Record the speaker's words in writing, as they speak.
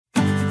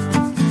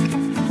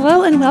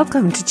Hello and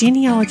welcome to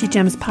Genealogy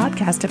Gems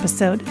podcast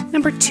episode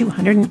number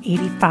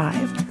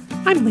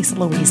 285. I'm Lisa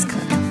Louise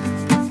Cook.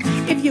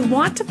 If you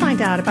want to find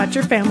out about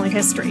your family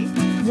history,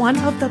 one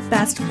of the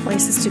best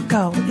places to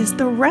go is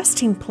the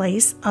resting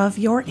place of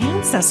your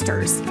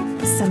ancestors,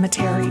 a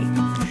cemetery.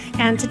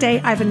 And today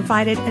I've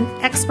invited an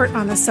expert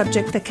on the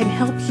subject that can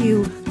help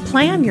you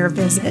plan your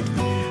visit,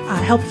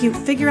 help you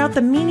figure out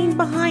the meaning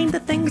behind the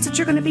things that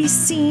you're going to be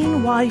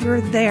seeing while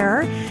you're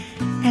there.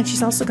 And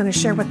she's also going to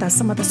share with us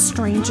some of the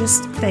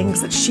strangest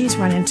things that she's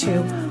run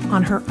into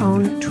on her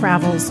own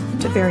travels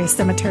to various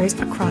cemeteries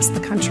across the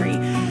country.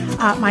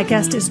 My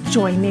guest is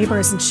Joy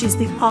Neighbors, and she's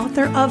the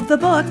author of the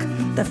book,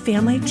 The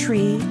Family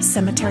Tree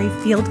Cemetery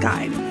Field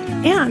Guide,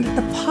 and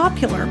the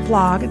popular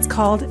blog. It's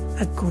called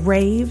A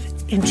Grave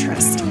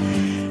Interest.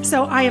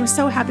 So I am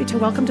so happy to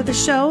welcome to the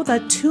show the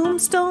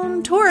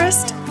Tombstone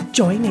Tourist,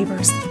 Joy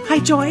Neighbors. Hi,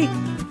 Joy.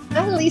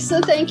 Hi,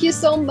 Lisa. Thank you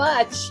so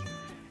much.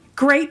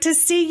 Great to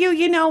see you.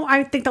 You know,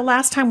 I think the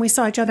last time we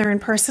saw each other in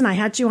person, I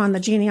had you on the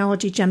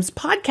Genealogy Gems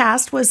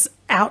podcast, was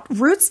out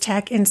Roots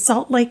Tech in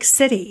Salt Lake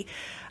City.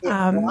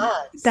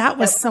 That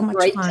was so much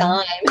great fun.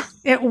 Time.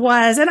 It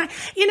was. And and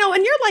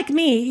you're like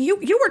me,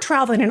 you were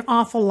traveling an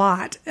awful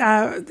lot,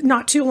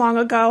 not too long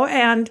ago.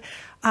 And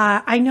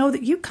I know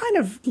that you kind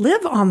of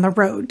live on the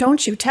road,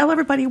 don't you? Tell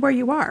everybody where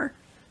you are.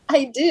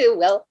 I do.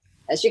 Well,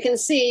 as you can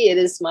see, it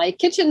is my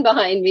kitchen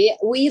behind me.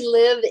 We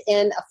live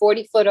in a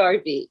 40-foot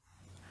RV.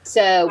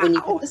 So when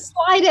you put the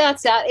slide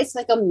outs out, it's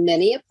like a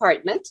mini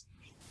apartment.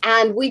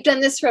 And we've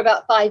done this for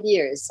about 5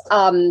 years.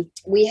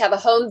 We have a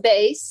home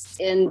base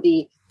in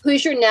the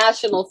Hoosier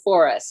National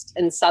Forest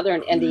in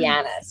southern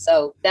Indiana.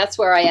 So that's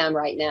where I am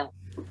right now.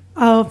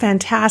 Oh,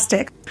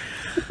 fantastic.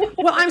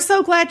 Well, I'm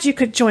so glad you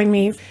could join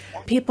me.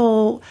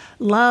 People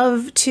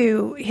love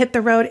to hit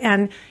the road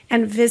and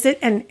visit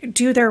and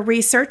do their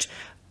research.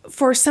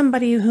 For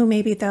somebody who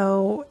maybe,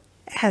 though,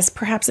 has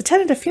perhaps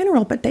attended a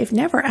funeral, but they've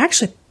never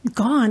actually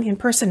gone in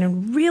person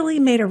and really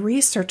made a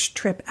research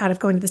trip out of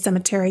going to the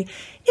cemetery,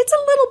 it's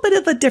a little bit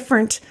of a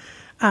different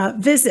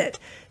visit.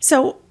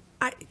 So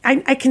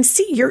I can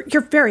see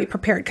you're very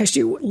prepared because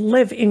you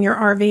live in your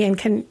RV and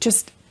can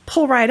just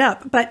pull right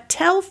up. But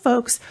tell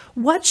folks,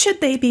 what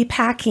should they be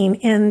packing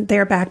in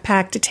their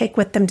backpack to take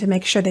with them to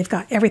make sure they've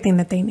got everything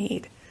that they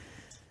need?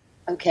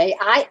 Okay,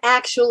 I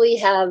actually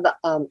have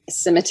a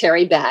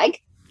cemetery bag.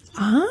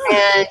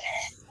 And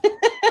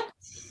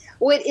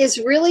what is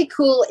really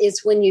cool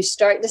is when you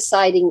start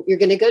deciding you're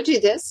going to go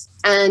do this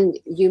and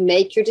you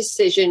make your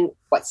decision,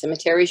 what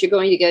cemeteries you're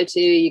going to go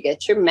to, you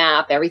get your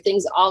map,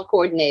 everything's all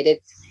coordinated.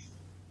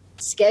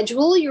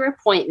 Schedule your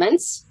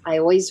appointments. I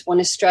always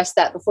want to stress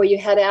that before you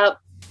head out.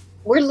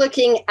 We're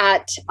looking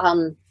at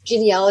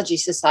genealogy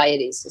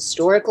societies,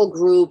 historical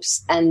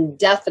groups, and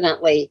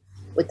definitely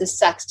with the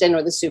sexton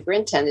or the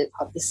superintendent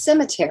of the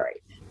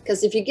cemetery.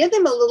 Because if you give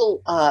them a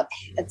little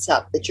heads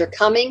up that you're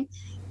coming,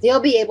 they'll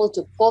be able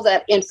to pull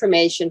that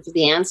information for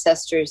the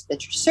ancestors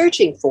that you're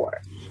searching for.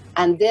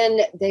 And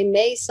then they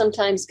may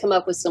sometimes come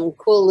up with some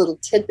cool little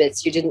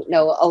tidbits you didn't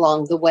know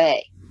along the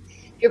way.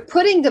 If you're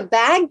putting the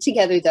bag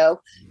together, though,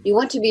 you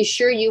want to be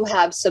sure you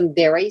have some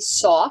very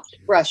soft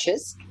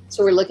brushes.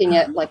 So we're looking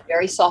at like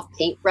very soft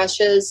paint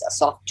brushes, a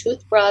soft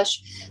toothbrush.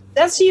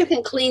 That's so you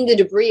can clean the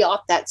debris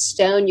off that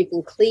stone. You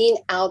can clean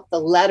out the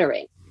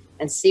lettering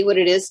and see what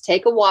it is.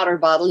 Take a water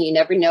bottle. You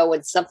never know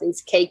when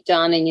something's caked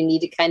on and you need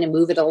to kind of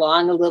move it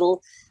along a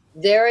little.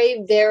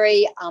 Very,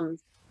 very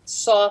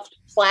soft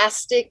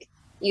plastic,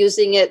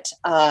 using it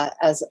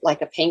as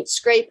like a paint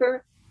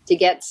scraper to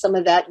get some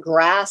of that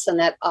grass and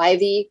that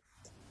ivy.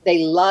 They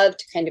love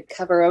to kind of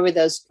cover over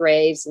those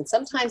graves. And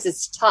sometimes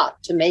it's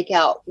tough to make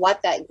out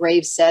what that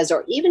grave says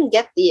or even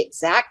get the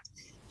exact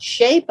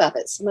shape of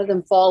it. Some of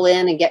them fall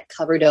in and get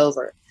covered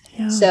over.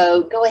 Yeah.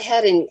 So go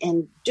ahead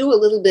and do a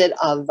little bit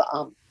of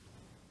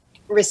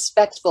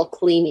respectful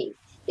cleaning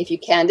if you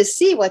can to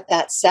see what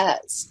that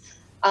says.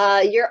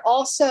 You're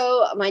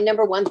also, my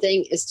number one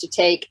thing is to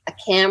take a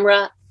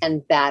camera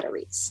and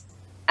batteries,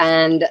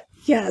 and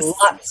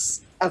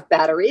lots of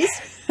batteries.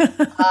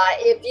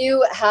 If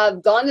you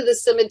have gone to the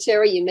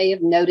cemetery, you may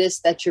have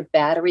noticed that your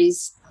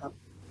batteries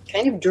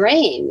kind of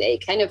drain. They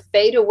kind of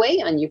fade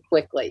away on you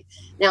quickly.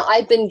 Now,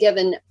 I've been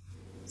given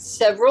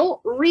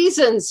several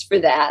reasons for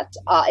that.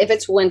 If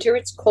it's winter,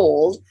 it's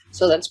cold,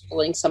 so that's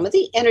pulling some of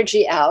the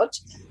energy out.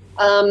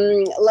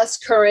 Less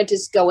current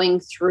is going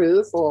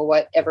through for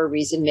whatever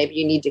reason. Maybe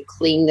you need to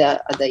clean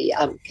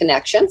the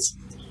connections.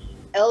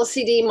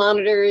 LCD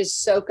monitors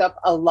soak up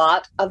a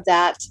lot of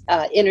that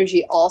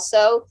energy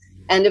also.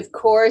 And of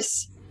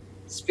course,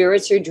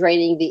 spirits are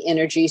draining the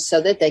energy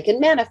so that they can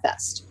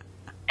manifest.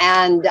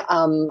 And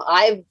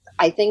I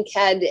think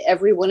had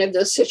every one of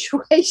those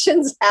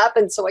situations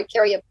happen. So I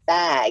carry a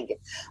bag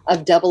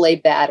of AA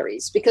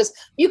batteries because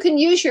you can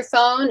use your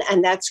phone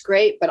and that's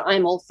great, but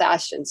I'm old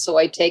fashioned. So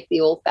I take the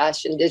old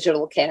fashioned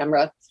digital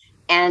camera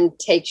and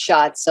take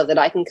shots so that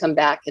I can come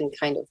back and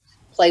kind of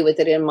play with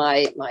it in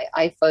my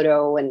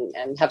iPhoto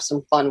and have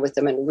some fun with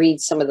them and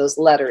read some of those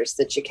letters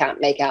that you can't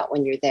make out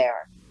when you're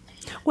there.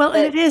 Well,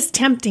 and it is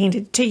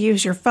tempting to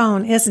use your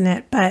phone, isn't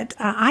it? But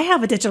I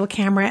have a digital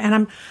camera,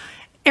 and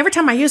every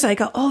time I use it, I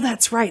go, oh,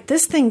 that's right.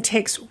 This thing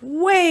takes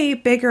way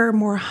bigger,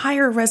 more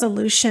higher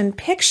resolution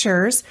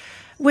pictures,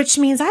 which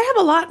means I have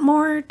a lot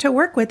more to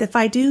work with if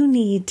I do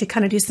need to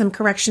kind of do some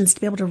corrections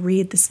to be able to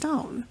read the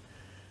stone.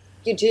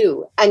 You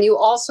do. And you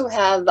also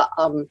have,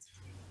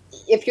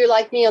 if you're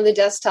like me on the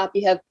desktop,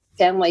 you have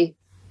family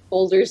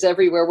folders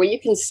everywhere where you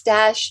can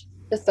stash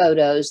the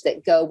photos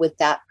that go with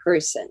that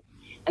person.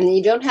 And then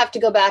you don't have to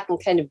go back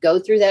and kind of go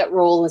through that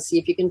roll and see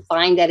if you can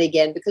find that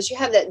again, because you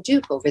have that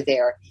dupe over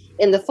there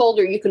in the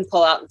folder. You can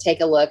pull out and take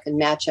a look and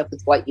match up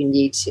with what you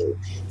need to.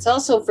 It's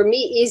also, for me,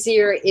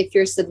 easier if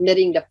you're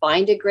submitting to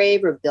find a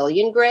grave or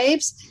billion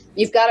graves.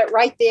 You've got it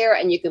right there,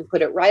 and you can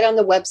put it right on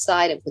the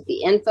website and put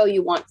the info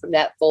you want from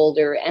that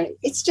folder. And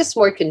it's just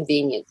more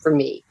convenient for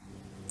me.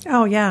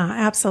 Oh, yeah,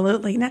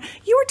 absolutely. Now,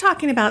 you were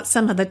talking about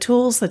some of the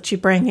tools that you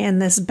bring in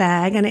this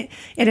bag, and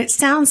it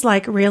sounds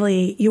like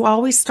really you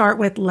always start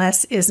with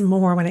less is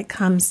more when it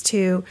comes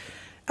to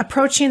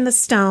approaching the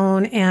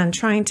stone and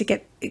trying to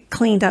get it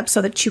cleaned up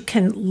so that you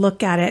can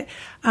look at it.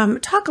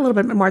 Talk a little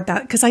bit more about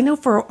that, because I know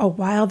for a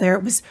while there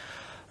it was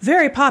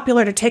very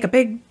popular to take a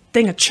big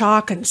thing of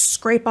chalk and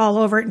scrape all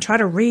over it and try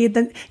to read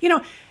the,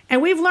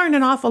 and we've learned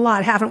an awful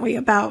lot, haven't we,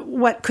 about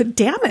what could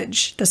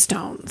damage the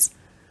stones.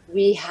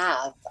 We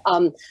have.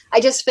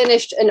 I just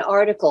finished an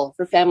article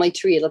for Family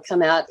Tree. It'll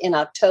come out in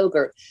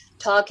October,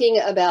 talking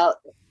about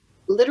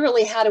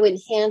literally how to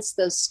enhance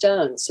those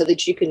stones so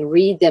that you can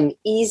read them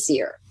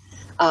easier.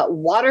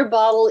 Water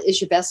bottle is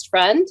your best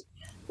friend,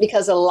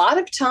 because a lot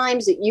of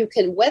times that you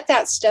can wet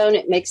that stone,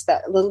 it makes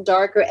that a little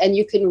darker, and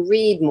you can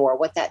read more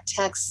what that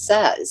text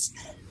says.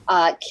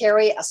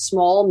 Carry a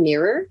small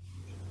mirror,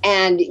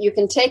 and you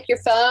can take your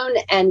phone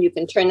and you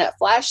can turn that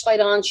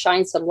flashlight on,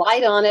 shine some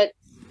light on it.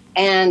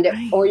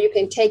 Or you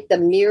can take the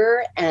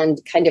mirror and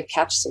kind of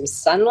catch some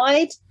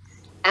sunlight,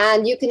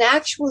 and you can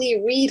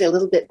actually read a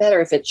little bit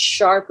better if it's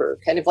sharper.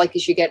 Kind of like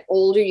as you get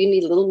older, you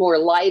need a little more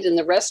light in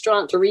the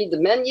restaurant to read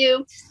the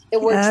menu.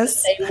 It works the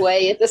same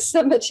way at the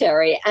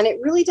cemetery, and it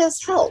really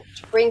does help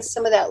to bring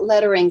some of that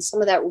lettering,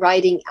 some of that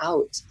writing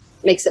out.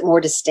 Makes it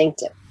more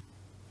distinctive.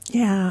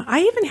 Yeah,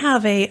 I even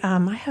have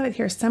I have it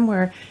here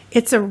somewhere.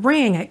 It's a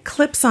ring. It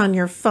clips on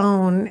your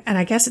phone, and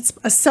I guess it's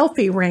a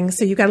selfie ring,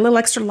 so you got a little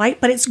extra light,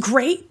 but it's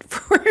great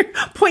for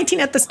pointing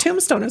at this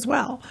tombstone as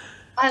well.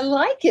 I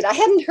like it. I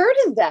hadn't heard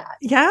of that.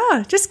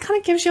 Yeah, just kind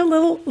of gives you a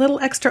little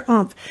extra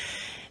oomph.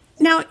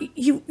 Now,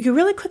 you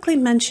really quickly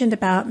mentioned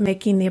about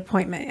making the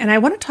appointment, and I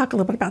want to talk a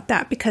little bit about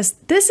that, because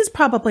this is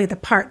probably the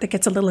part that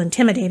gets a little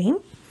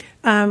intimidating.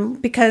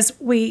 Because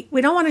we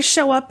don't want to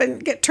show up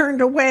and get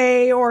turned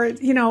away, or,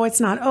 it's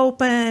not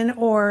open,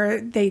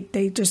 or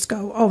they just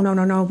go, oh,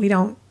 no, we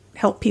don't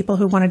help people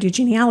who want to do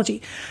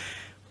genealogy.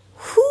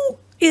 Who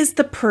is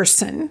the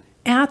person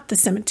at the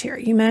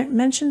cemetery? You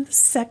mentioned the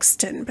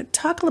sexton, but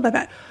talk a little bit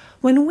about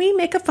when we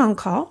make a phone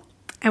call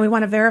and we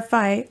want to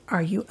verify,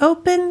 are you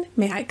open?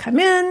 May I come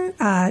in?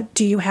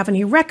 Do you have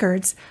any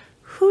records?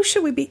 Who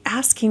should we be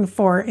asking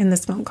for in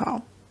this phone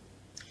call?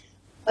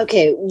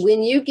 Okay,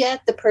 when you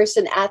get the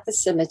person at the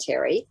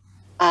cemetery,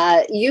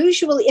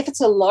 usually if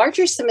it's a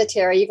larger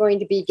cemetery, you're going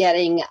to be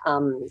getting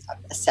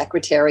a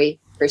secretary,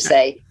 per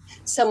se,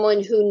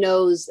 someone who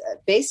knows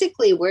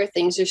basically where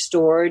things are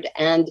stored.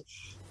 And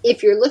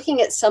if you're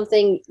looking at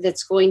something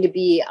that's going to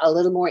be a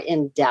little more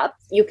in depth,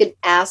 you can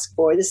ask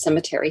for the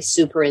cemetery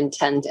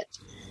superintendent.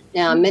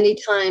 Now, many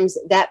times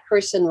that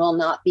person will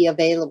not be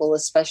available,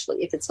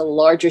 especially if it's a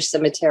larger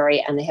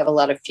cemetery and they have a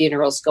lot of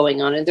funerals going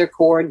on and they're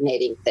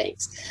coordinating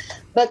things.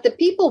 But the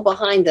people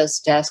behind those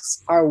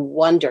desks are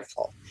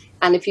wonderful.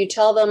 And if you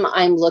tell them,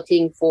 I'm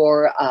looking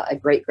for a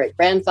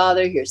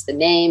great-great-grandfather, here's the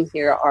name,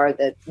 here are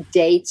the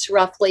dates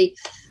roughly,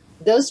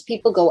 those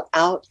people go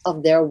out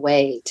of their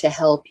way to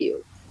help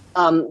you.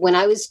 When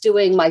I was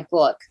doing my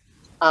book,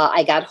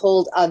 I got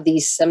hold of the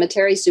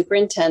cemetery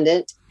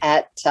superintendent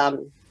at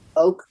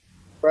Oak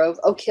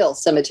Hill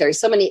Cemetery.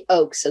 So many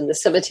oaks in the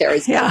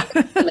cemeteries. Yeah.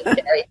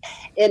 Cemetery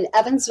in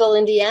Evansville,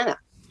 Indiana.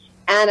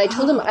 And I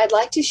told him I'd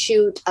like to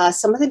shoot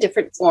some of the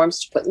different forms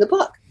to put in the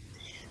book.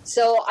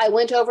 So I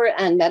went over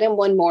and met him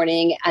one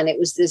morning, and it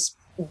was this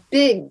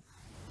big,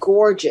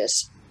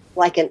 gorgeous,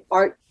 like an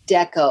Art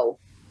Deco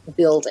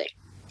building,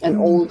 an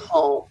old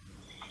home.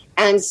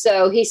 And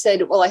so he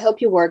said, well, I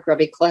hope you wore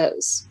grubby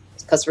clothes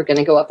because we're going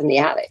to go up in the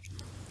attic.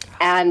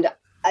 And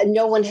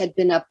no one had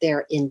been up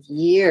there in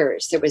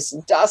years. There was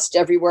dust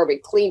everywhere. We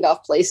cleaned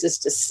off places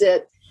to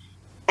sit.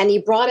 And he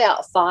brought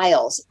out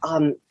files,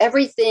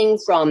 everything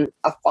from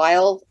a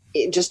file,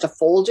 just a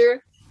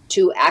folder,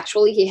 to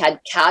actually he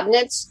had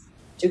cabinets,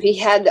 to he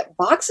had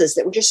boxes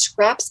that were just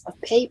scraps of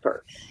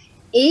paper.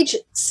 Each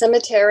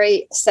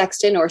cemetery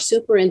sexton or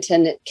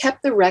superintendent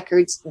kept the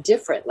records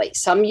differently.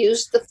 Some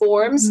used the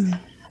forms.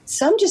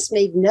 Some just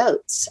made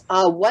notes.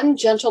 One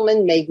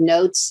gentleman made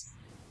notes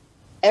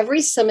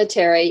every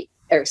cemetery,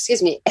 the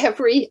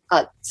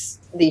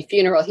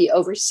funeral he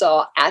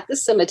oversaw at the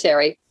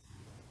cemetery.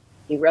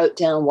 He wrote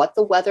down what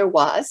the weather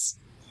was.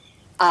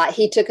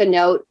 He took a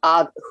note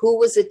of who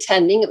was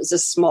attending. It was a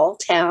small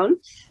town.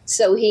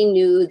 So he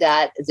knew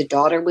that the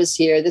daughter was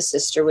here, the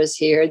sister was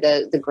here,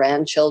 the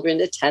grandchildren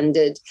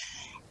attended.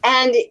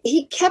 And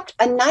he kept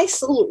a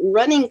nice little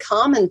running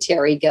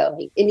commentary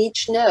going in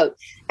each note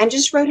and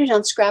just wrote it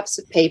on scraps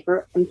of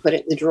paper and put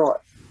it in the drawer.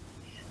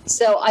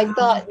 So I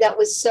thought that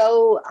was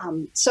so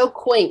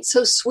quaint,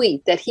 so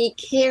sweet that he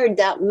cared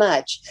that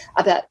much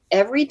about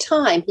every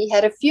time he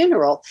had a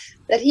funeral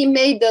that he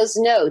made those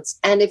notes.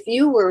 And if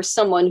you were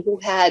someone who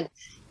had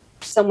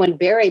someone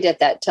buried at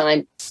that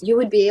time, you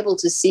would be able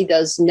to see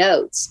those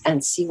notes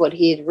and see what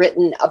he had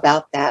written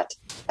about that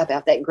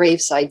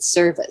graveside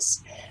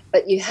service.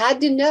 But you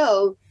had to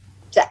know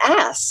to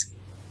ask,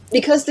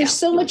 because there's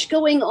so much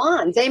going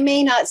on. They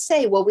may not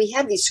say, well, we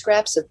have these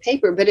scraps of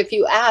paper, but if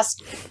you ask,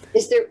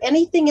 is there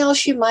anything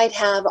else you might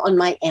have on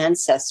my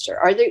ancestor?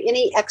 Are there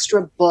any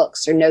extra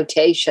books or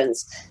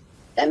notations?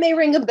 That may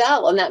ring a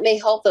bell, and that may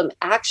help them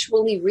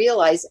actually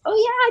realize, oh,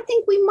 yeah, I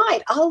think we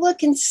might. I'll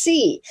look and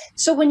see.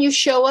 So when you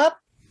show up,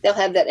 they'll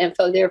have that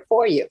info there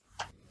for you.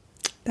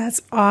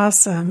 That's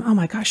awesome. Oh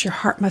my gosh, your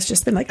heart must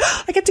just been like,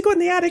 oh, I get to go in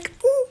the attic.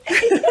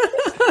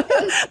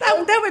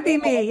 that would be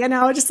me,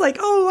 just like,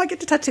 oh, I get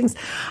to touch things.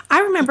 I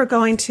remember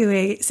going to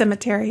a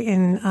cemetery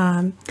in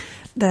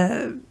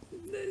the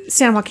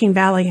San Joaquin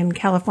Valley in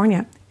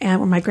California, and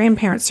where my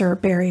grandparents are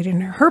buried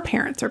and her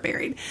parents are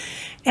buried.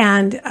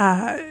 And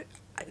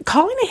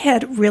calling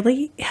ahead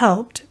really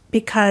helped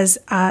because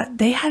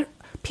they had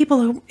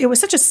people who, it was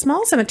such a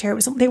small cemetery,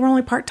 they were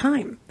only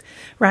part-time.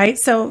 Right?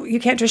 So you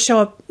can't just show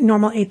up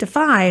normal 8 to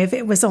 5.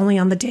 It was only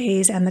on the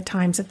days and the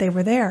times that they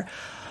were there.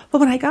 But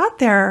when I got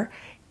there,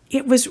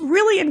 it was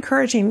really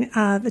encouraging.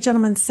 The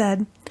gentleman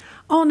said,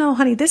 oh no,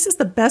 honey, this is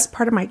the best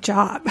part of my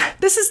job.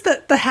 This is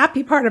the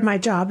happy part of my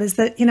job is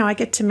that, I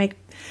get to make,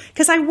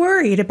 because I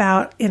worried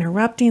about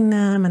interrupting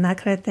them and that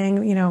kind of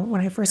thing,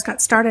 when I first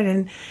got started.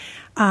 And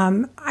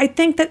I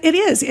think that it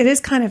is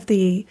kind of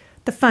the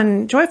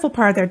fun, joyful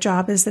part of their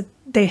job is that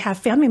they have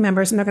family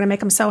members and they're going to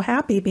make them so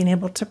happy being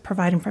able to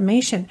provide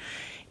information.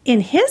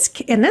 In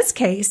this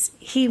case,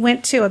 he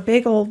went to a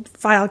big old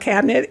file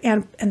cabinet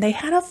and they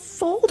had a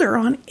folder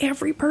on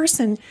every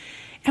person.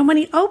 And when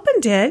he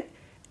opened it,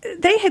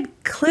 they had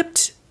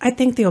clipped, I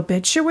think, the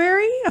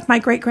obituary of my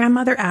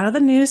great-grandmother out of the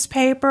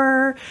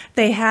newspaper.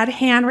 They had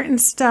handwritten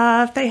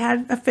stuff. They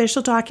had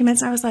official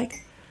documents. I was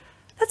like,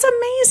 that's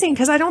amazing,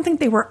 because I don't think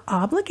they were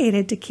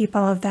obligated to keep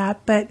all of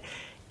that, but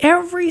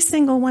every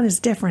single one is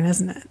different,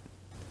 isn't it?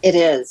 It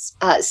is.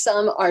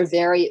 Some are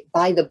very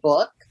by the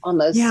book,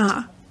 almost,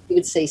 you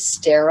would say,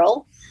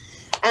 sterile.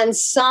 And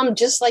some,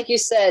 just like you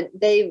said,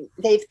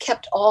 they've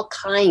kept all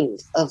kind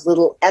of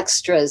little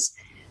extras,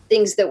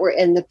 things that were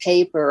in the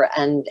paper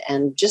and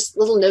just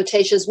little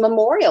notations,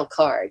 memorial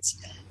cards.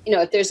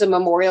 If there's a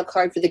memorial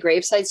card for the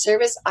graveside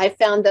service, I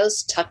found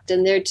those tucked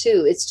in there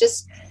too. It's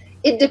just,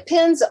 it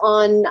depends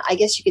on, I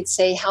guess you could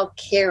say, how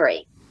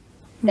caring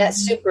that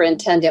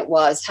superintendent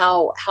was,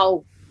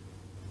 how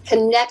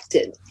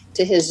connected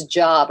to his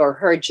job or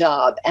her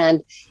job.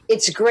 And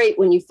it's great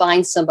when you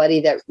find somebody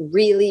that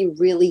really,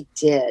 really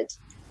did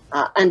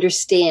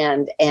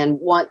understand and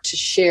want to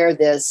share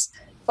this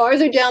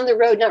farther down the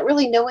road, not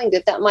really knowing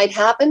that might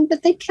happen,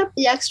 but they kept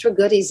the extra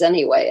goodies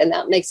anyway. And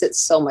that makes it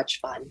so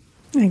much fun.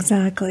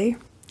 Exactly.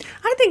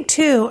 I think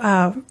too,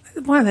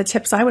 one of the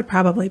tips I would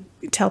probably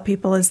tell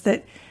people is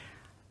that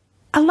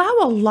allow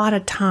a lot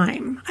of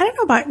time. I don't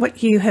know about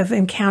what you have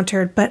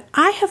encountered, but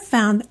I have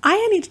found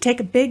I need to take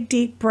a big,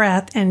 deep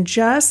breath and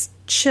just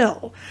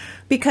chill,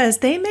 because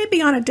they may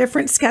be on a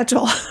different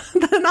schedule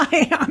than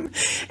I am.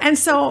 And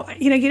so,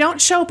 you don't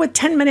show up with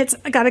 10 minutes,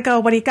 I got to go,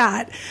 what do you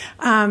got?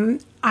 I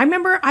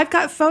remember I've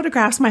got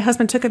photographs my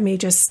husband took of me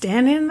just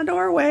standing in the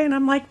doorway, and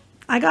I'm like,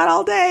 I got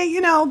all day,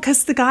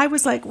 because the guy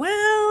was like,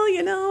 well,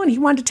 and he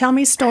wanted to tell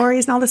me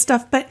stories and all this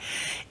stuff. But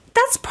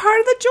that's part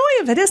of the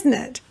joy of it, isn't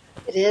it?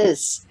 It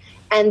is.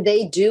 And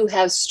they do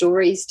have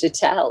stories to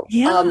tell.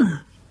 Yeah.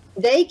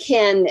 They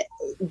can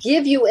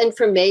give you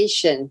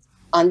information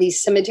on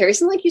these cemeteries.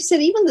 And like you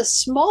said, even the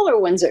smaller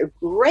ones are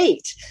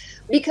great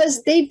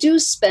because they do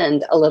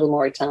spend a little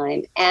more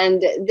time.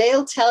 And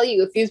they'll tell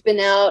you if you've been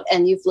out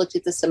and you've looked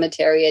at the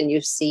cemetery and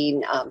you've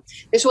seen,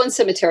 there's one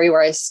cemetery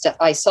where I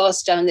saw a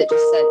stone that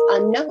just said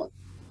unknown.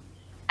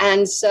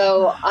 And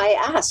so I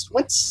asked,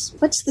 what's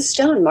the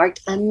stone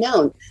marked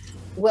unknown?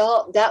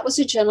 Well, that was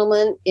a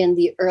gentleman in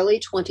the early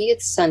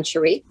 20th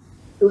century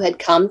who had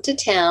come to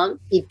town.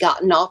 He'd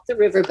gotten off the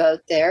riverboat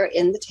there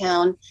in the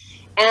town,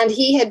 and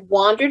he had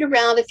wandered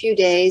around a few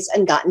days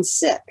and gotten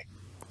sick.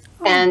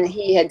 And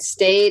he had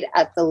stayed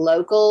at the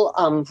local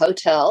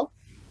hotel.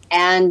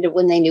 And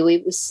when they knew he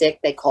was sick,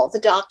 they called the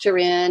doctor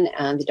in,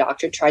 and the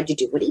doctor tried to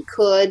do what he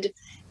could.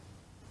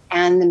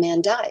 And the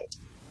man died.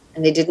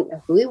 And they didn't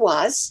know who he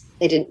was.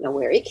 They didn't know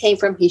where he came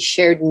from. He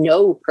shared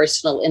no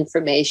personal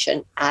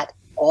information at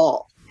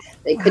all.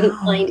 They couldn't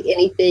find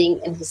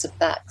anything in his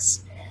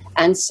effects.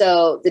 And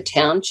so the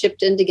town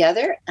chipped in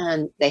together,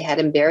 and they had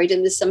him buried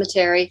in the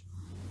cemetery.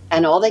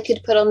 And all they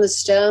could put on the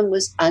stone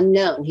was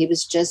unknown. He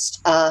was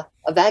just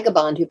a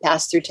vagabond who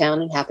passed through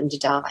town and happened to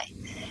die.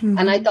 Mm-hmm.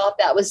 And I thought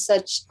that was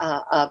such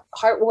a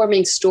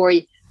heartwarming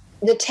story.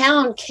 The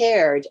town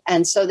cared,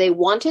 and so they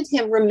wanted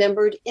him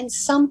remembered in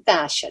some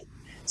fashion.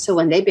 So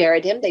when they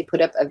buried him, they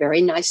put up a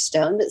very nice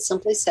stone that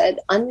simply said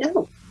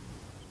unknown.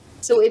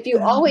 So if you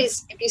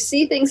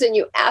see things and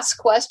you ask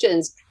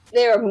questions,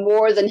 they are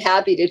more than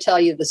happy to tell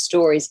you the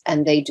stories,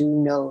 and they do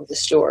know the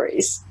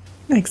stories.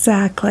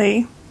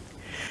 Exactly.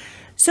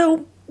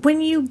 So when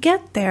you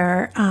get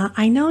there,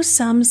 I know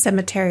some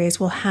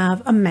cemeteries will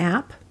have a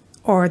map,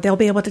 or they'll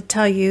be able to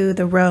tell you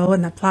the row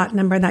and the plot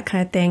number and that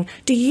kind of thing.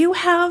 Do you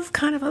have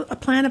kind of a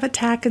plan of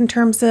attack in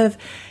terms of,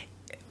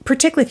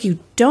 particularly if you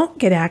don't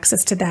get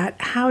access to that,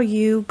 how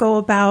you go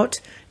about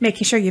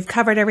making sure you've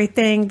covered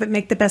everything, but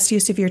make the best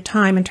use of your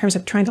time in terms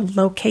of trying to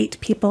locate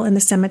people in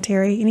the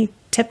cemetery? Any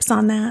tips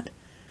on that?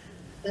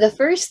 The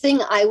first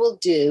thing I will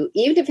do,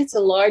 even if it's a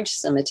large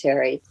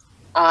cemetery,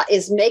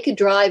 is make a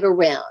drive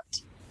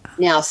around.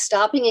 Now,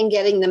 stopping and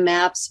getting the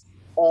maps,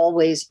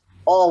 always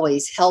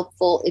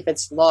helpful if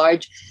it's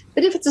large.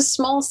 But if it's a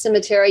small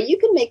cemetery, you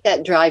can make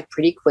that drive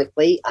pretty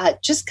quickly.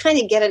 Just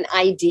kind of get an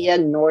idea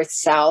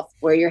north-south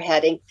where you're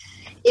heading.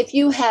 If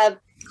you have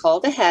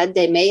called ahead,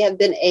 they may have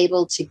been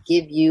able to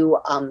give you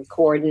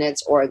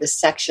coordinates or the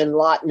section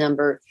lot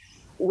number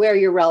where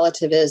your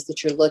relative is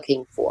that you're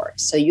looking for.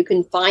 So you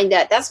can find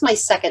that. That's my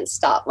second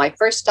stop. My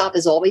first stop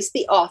is always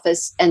the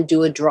office and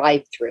do a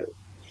drive-through.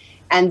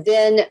 And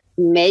then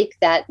make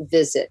that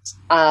visit.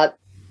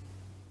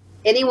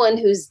 Anyone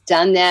who's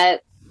done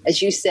that,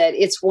 as you said,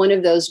 it's one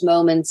of those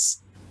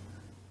moments.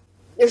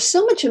 There's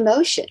so much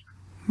emotion.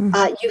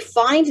 Mm-hmm. You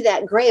find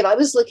that grave. I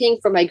was looking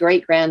for my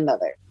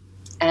great-grandmother,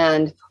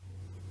 and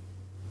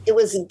it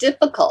was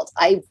difficult.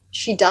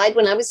 She died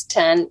when I was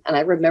 10, and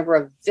I remember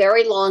a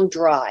very long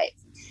drive.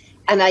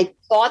 And I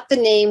thought the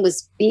name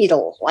was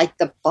Beetle, like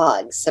the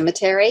bug,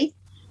 cemetery.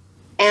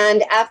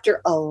 And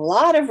after a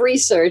lot of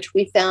research,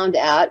 we found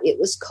out it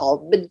was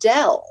called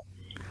Bedell.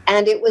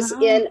 And it was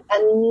in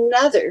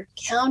another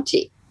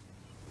county.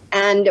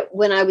 And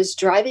when I was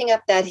driving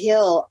up that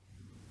hill,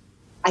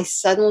 I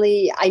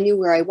knew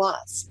where I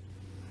was.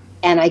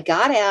 And I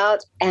got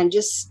out, and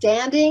just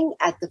standing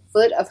at the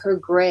foot of her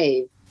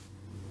grave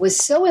was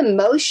so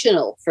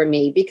emotional for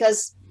me,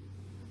 because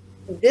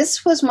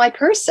this was my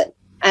person,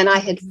 and I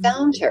had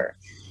found her.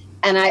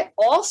 And I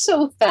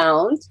also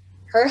found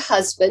her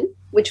husband,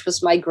 which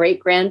was my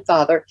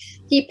great-grandfather.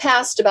 He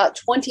passed about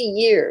 20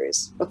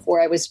 years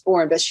before I was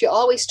born, but she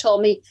always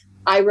told me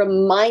I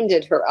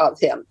reminded her of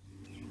him.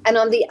 And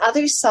on the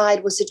other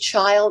side was a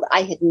child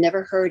I had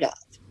never heard of.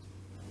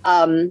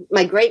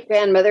 My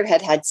great-grandmother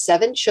had had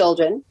 7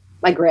 children.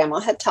 My grandma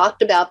had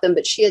talked about them,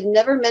 but she had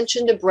never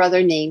mentioned a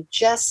brother named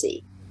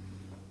Jesse.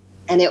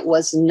 And it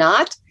was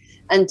not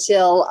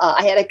until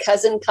I had a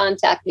cousin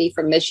contact me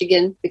from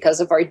Michigan because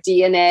of our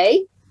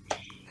DNA,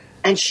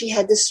 and she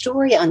had the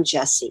story on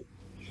Jesse.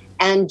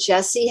 And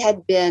Jesse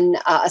had been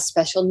a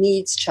special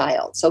needs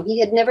child. So he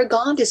had never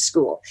gone to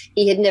school.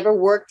 He had never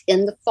worked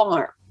in the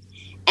farm.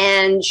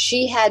 And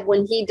she had,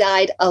 when he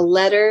died, a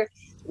letter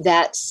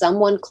that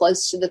someone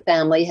close to the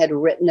family had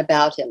written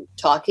about him,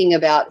 talking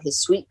about his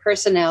sweet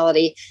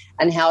personality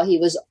and how he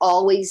was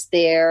always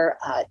there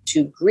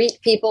to greet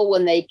people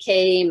when they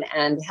came,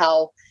 and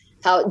how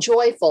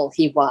joyful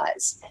he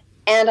was.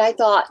 And I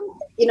thought,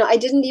 I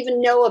didn't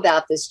even know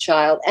about this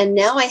child. And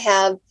now I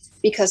have,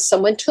 because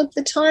someone took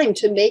the time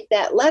to make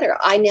that letter,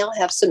 I now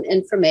have some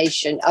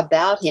information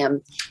about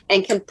him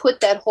and can put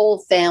that whole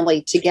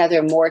family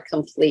together more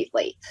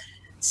completely.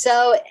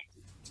 So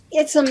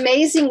it's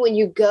amazing when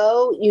you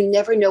go, you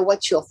never know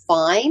what you'll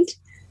find.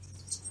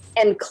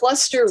 And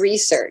cluster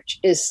research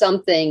is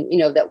something,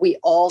 that we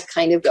all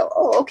kind of go,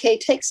 oh, okay,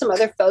 take some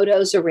other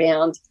photos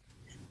around.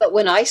 But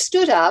when I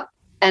stood up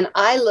and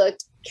I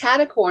looked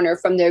cat-a-corner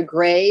from their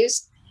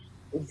graves,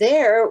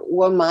 there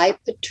were my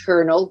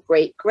paternal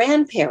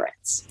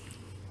great-grandparents.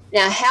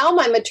 Now, how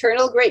my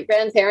maternal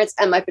great-grandparents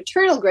and my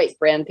paternal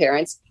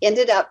great-grandparents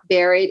ended up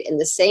buried in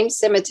the same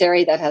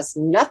cemetery that has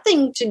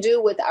nothing to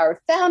do with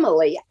our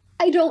family,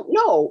 I don't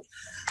know.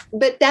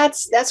 But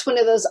that's one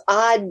of those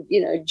odd,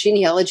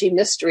 genealogy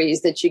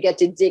mysteries that you get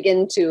to dig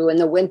into in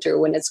the winter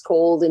when it's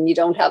cold and you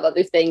don't have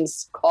other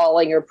things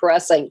calling or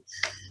pressing.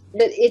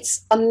 But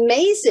it's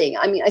amazing.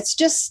 I mean, it's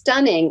just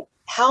stunning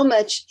how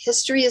much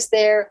history is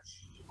there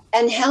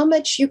and how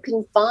much you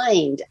can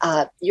find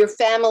your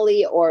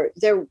family or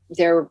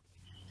their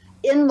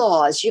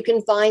in-laws. You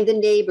can find the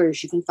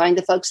neighbors. You can find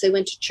the folks they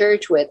went to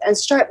church with, and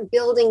start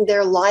building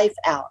their life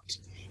out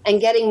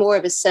and getting more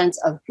of a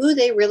sense of who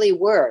they really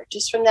were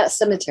just from that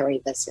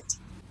cemetery visit.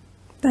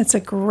 That's a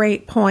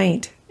great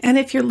point. And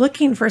if you're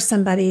looking for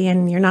somebody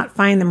and you're not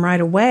finding them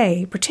right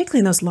away, particularly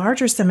in those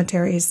larger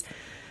cemeteries,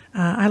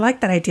 I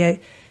like that idea.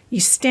 You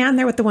stand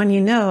there with the one you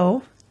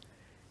know,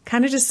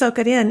 kind of just soak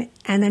it in,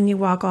 and then you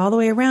walk all the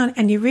way around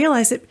and you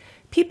realize that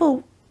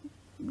people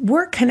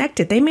were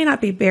connected. They may not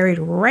be buried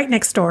right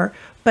next door,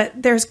 but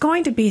there's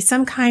going to be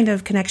some kind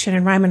of connection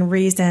and rhyme and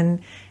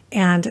reason,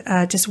 and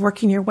just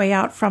working your way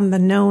out from the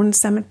known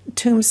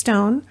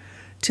tombstone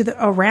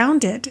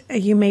around it,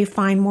 you may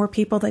find more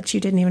people that you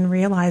didn't even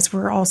realize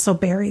were also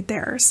buried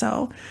there.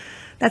 So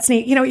that's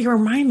neat. You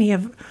remind me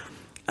of,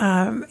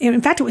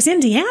 in fact, it was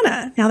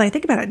Indiana. Now that I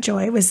think about it,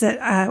 Joy, was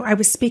that I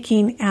was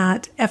speaking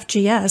at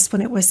FGS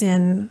when it was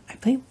in, I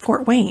think,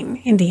 Fort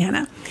Wayne,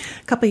 Indiana,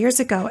 a couple of years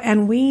ago.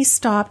 And we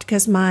stopped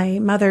because my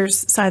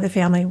mother's side of the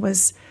family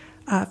was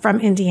from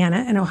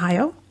Indiana and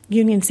Ohio,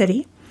 Union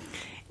City.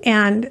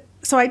 And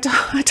so I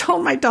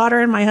told my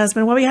daughter and my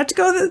husband, well, we have to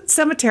go to the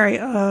cemetery.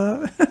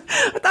 I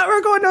thought we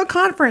were going to a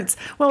conference.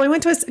 Well,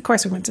 of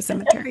course we went to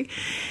cemetery.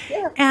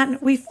 Yeah. And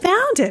we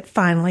found it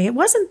finally. It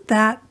wasn't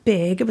that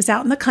big. It was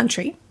out in the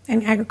country,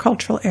 an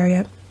agricultural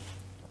area.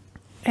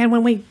 And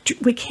when we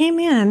came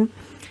in,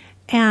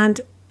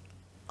 and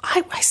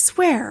I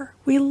swear,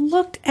 we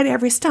looked at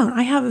every stone.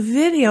 I have a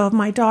video of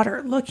my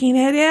daughter looking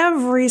at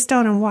every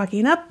stone and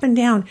walking up and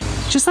down.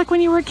 Just like when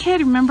you were a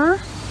kid,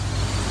 remember?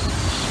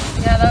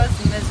 Yeah, that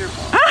was miserable.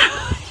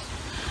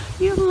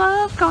 You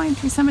love going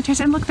through cemeteries.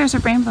 And look, there's a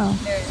rainbow.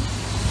 There it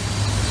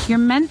is. You're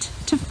meant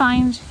to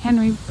find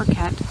Henry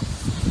Burkett.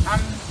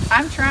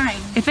 I'm trying.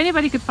 If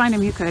anybody could find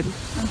him, you could.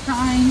 I'm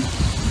trying.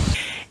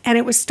 And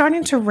it was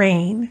starting to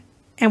rain,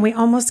 and we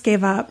almost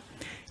gave up.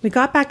 We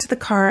got back to the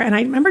car, and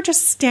I remember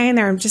just standing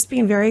there and just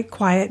being very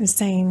quiet and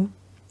saying,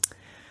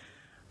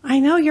 I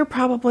know you're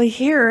probably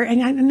here,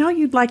 and I know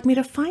you'd like me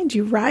to find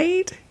you,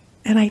 right?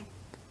 And I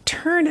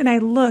turned and I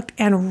looked,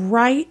 and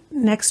right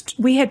next,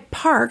 we had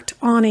parked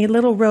on a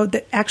little road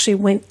that actually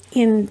went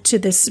into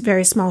this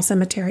very small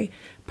cemetery,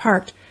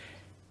 parked.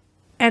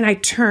 And I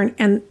turned,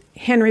 and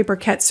Henry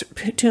Burkett's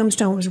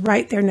tombstone was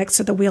right there next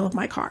to the wheel of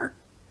my car.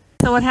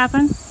 So what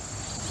happened?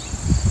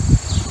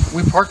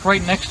 We parked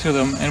right next to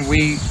them, and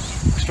we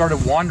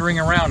started wandering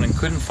around and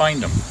couldn't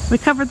find them. We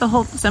covered the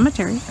whole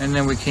cemetery. And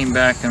then we came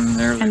back, and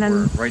there they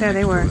were, right there next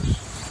they were. to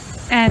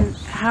us. And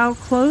how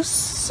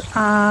close?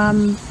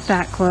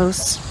 That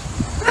close.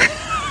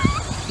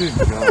 Good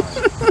God.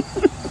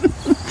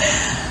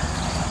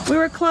 We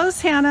were close,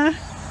 Hannah.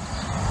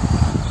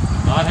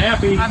 Not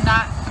happy. I'm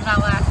not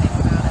laughing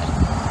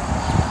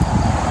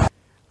about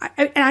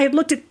it. I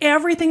looked at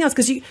everything else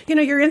because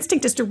your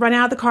instinct is to run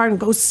out of the car and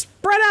go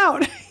spread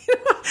out.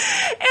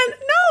 And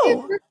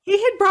no,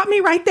 he had brought me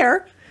right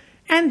there.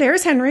 And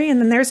there's Henry, and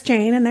then there's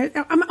Jane, and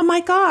there. Oh my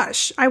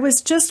gosh, I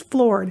was just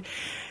floored.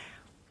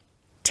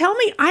 Tell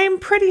me, I am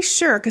pretty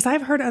sure, because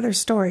I've heard other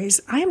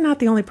stories, I am not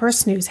the only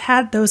person who's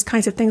had those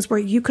kinds of things where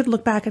you could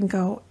look back and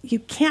go, you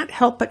can't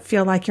help but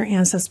feel like your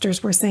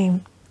ancestors were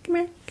saying, come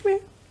here,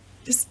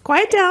 just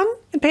quiet down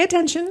and pay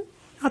attention.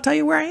 I'll tell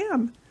you where I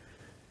am.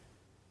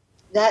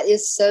 That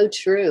is so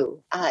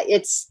true.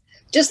 It's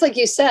just like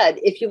you said,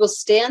 if you will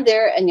stand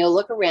there and you'll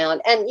look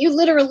around, and you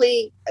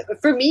literally,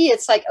 for me,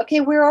 it's like, okay,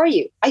 where are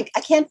you? I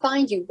can't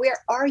find you. Where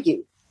are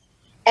you?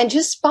 And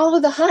just follow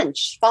the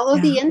hunch, follow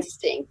the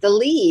instinct, the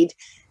lead.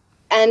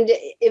 And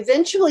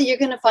eventually you're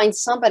going to find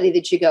somebody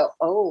that you go,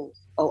 oh,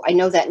 I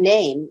know that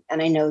name,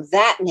 and I know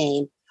that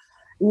name.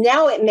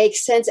 Now it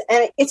makes sense,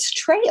 and it's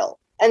trail.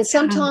 And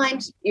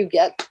sometimes you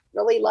get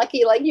really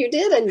lucky like you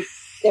did, and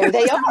there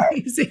they are.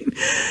 Amazing.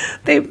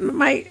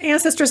 My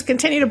ancestors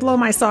continue to blow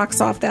my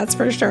socks off, that's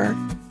for sure.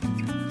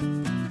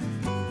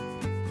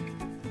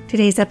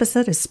 Today's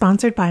episode is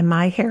sponsored by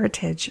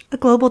MyHeritage, a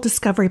global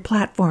discovery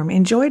platform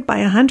enjoyed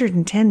by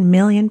 110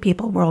 million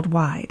people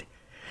worldwide.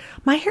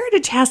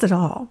 MyHeritage has it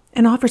all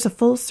and offers a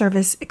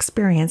full-service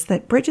experience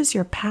that bridges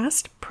your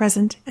past,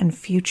 present, and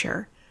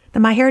future. The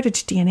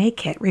MyHeritage DNA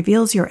Kit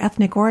reveals your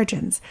ethnic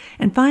origins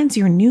and finds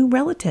your new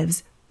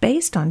relatives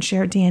based on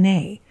shared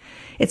DNA.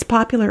 It's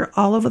popular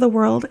all over the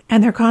world,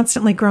 and their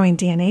constantly growing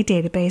DNA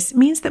database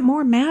means that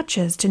more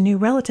matches to new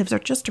relatives are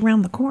just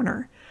around the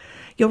corner.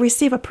 You'll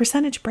receive a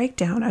percentage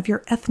breakdown of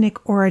your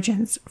ethnic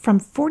origins from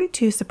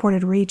 42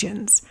 supported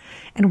regions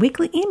and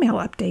weekly email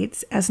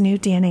updates as new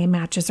DNA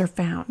matches are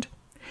found.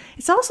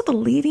 It's also the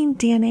leading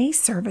DNA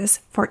service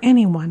for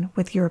anyone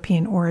with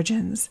European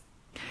origins.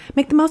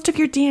 Make the most of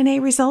your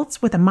DNA results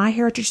with a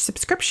MyHeritage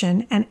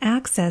subscription and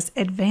access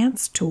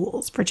advanced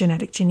tools for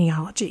genetic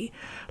genealogy,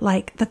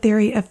 like the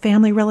theory of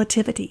family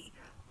relativity,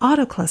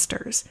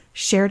 autoclusters,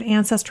 shared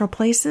ancestral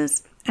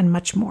places, and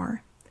much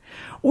more.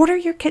 Order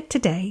your kit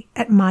today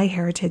at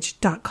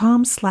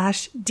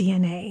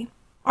myheritage.com/DNA.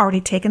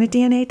 Already taken a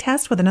DNA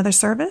test with another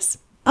service?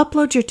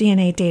 Upload your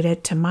DNA data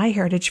to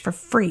MyHeritage for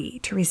free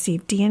to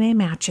receive DNA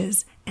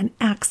matches and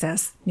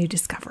access new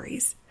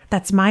discoveries.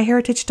 That's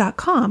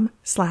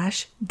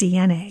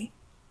myheritage.com/DNA.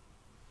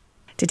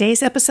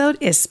 Today's episode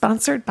is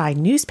sponsored by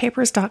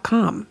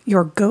newspapers.com,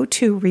 your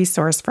go-to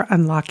resource for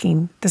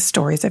unlocking the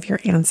stories of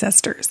your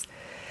ancestors.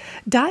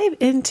 Dive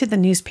into the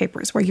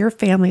newspapers where your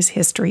family's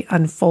history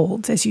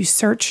unfolds as you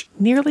search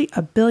nearly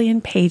 1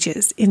 billion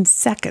pages in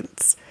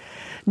seconds.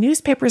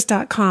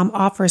 Newspapers.com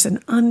offers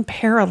an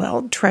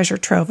unparalleled treasure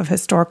trove of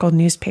historical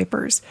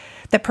newspapers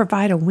that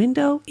provide a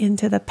window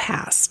into the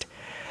past.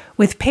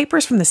 With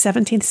papers from the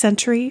 17th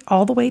century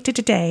all the way to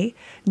today,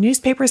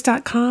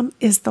 newspapers.com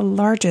is the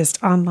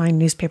largest online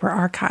newspaper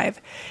archive.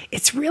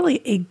 It's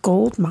really a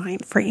gold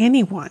mine for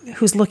anyone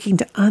who's looking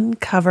to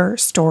uncover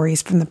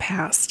stories from the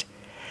past.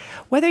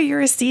 Whether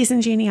you're a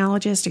seasoned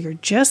genealogist or you're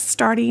just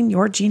starting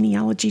your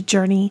genealogy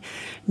journey,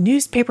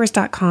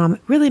 newspapers.com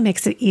really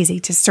makes it easy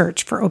to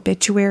search for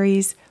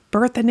obituaries,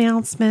 birth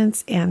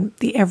announcements, and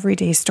the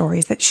everyday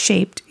stories that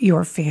shaped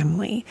your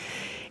family.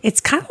 It's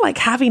kind of like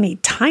having a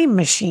time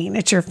machine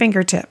at your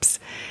fingertips.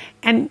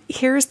 And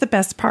here's the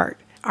best part.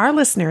 Our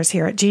listeners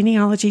here at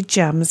Genealogy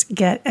Gems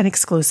get an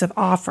exclusive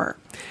offer.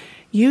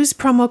 Use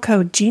promo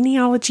code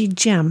Genealogy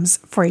Gems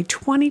for a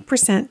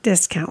 20%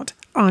 discount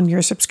on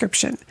your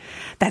subscription.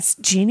 That's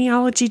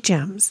Genealogy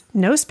Gems.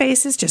 No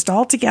spaces, just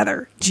all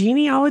together.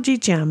 Genealogy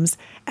Gems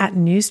at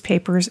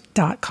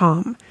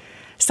newspapers.com.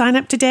 Sign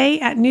up today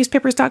at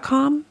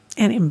newspapers.com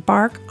and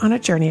embark on a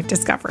journey of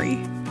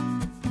discovery.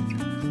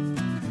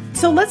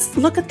 So let's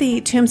look at the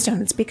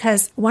tombstones,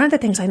 because one of the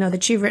things I know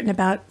that you've written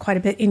about quite a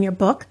bit in your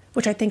book,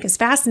 which I think is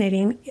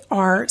fascinating,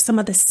 are some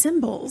of the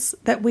symbols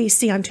that we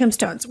see on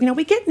tombstones. You know,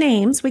 we get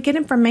names, we get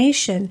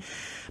information,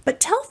 but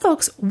tell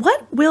folks,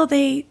 what will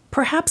they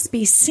perhaps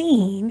be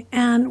seeing,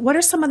 and what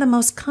are some of the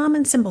most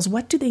common symbols?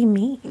 What do they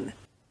mean?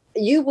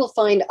 You will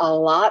find a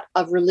lot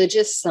of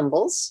religious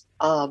symbols.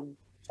 Of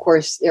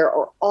course, there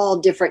are all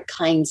different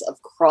kinds of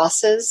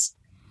crosses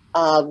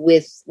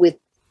with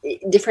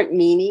different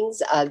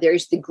meanings.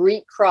 There's the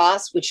Greek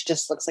cross, which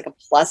just looks like a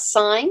plus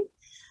sign.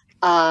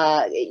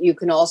 You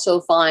can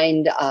also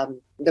find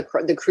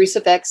the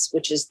crucifix,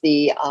 which is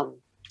the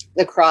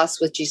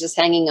cross with Jesus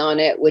hanging on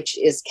it, which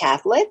is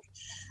Catholic.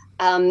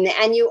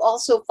 And you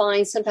also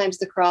find sometimes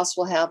the cross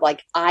will have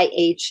like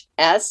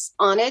IHS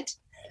on it,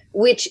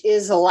 which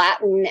is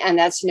Latin, and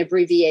that's an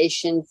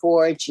abbreviation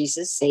for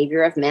Jesus,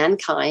 Savior of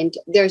Mankind.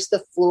 There's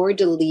the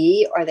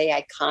fleur-de-lis, or the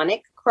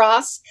iconic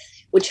cross,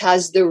 which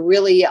has the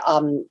really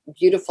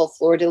beautiful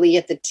fleur-de-lis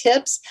at the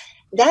tips.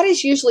 That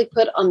is usually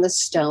put on the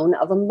stone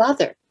of a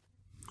mother.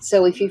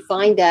 So if you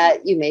find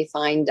that, you may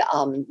find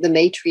the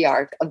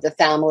matriarch of the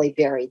family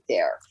buried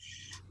there.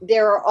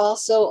 There are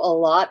also a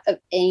lot of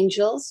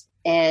angels,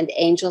 and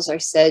angels are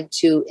said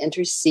to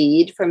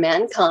intercede for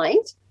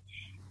mankind.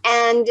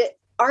 And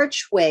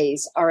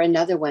archways are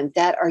another one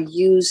that are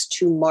used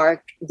to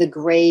mark the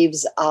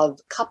graves of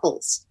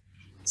couples.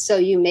 So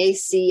you may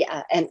see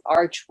an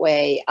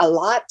archway. A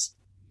lot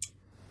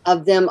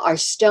of them are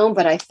stone,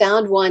 but I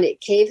found one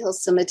at Cave Hill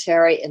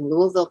Cemetery in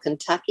Louisville,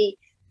 Kentucky,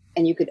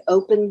 and you could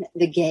open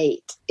the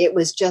gate. It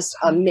was just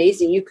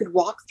amazing. You could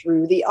walk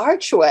through the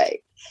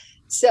archway.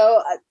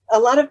 So a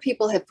lot of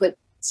people have put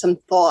some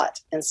thought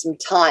and some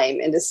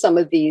time into some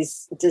of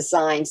these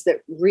designs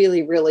that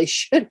really, really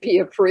should be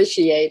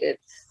appreciated.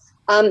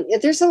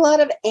 There's a lot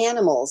of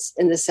animals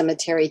in the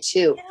cemetery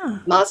too. Yeah.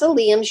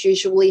 Mausoleums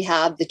usually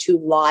have the two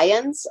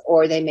lions,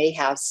 or they may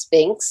have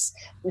sphinx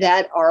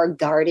that are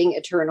guarding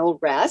eternal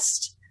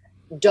rest.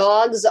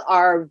 Dogs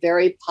are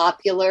very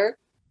popular.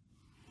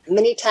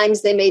 Many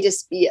times they may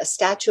just be a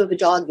statue of a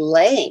dog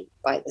laying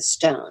by the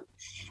stone.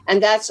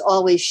 And that's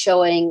always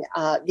showing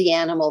the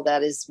animal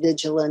that is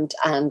vigilant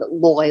and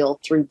loyal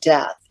through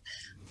death.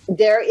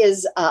 There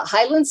is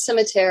Highland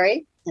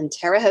Cemetery in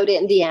Terre Haute,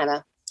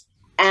 Indiana,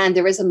 and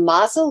there is a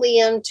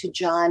mausoleum to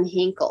John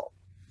Hinkle.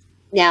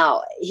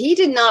 Now, he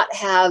did not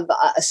have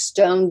a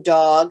stone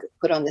dog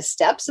put on the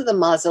steps of the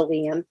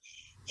mausoleum.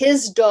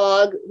 His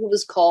dog, who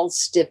was called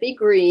Stiffy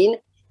Green,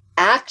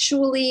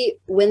 actually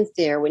went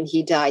there when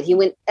he died. He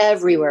went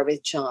everywhere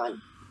with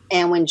John.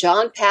 And when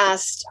John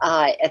passed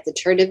at the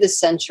turn of the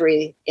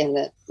century in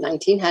the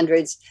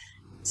 1900s,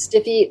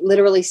 Stiffy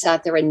literally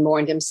sat there and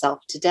mourned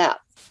himself to death.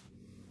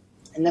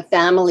 And the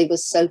family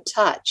was so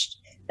touched.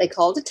 They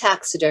called a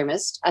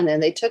taxidermist, and then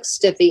they took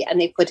Stiffy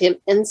and they put him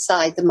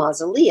inside the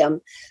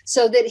mausoleum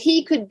so that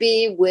he could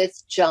be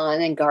with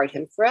John and guard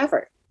him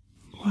forever.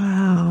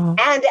 Wow.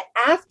 And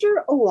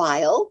after a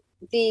while,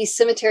 the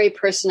cemetery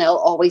personnel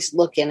always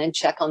look in and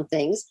check on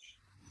things,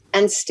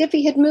 and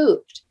Stiffy had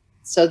moved.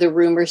 So the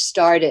rumor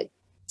started.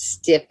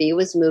 Stiffy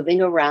was moving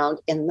around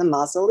in the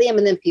mausoleum,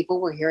 and then people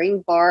were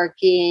hearing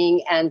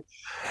barking, and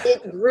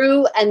it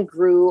grew and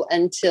grew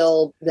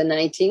until the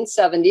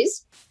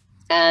 1970s.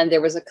 And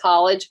there was a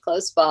college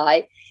close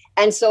by.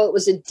 And so it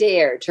was a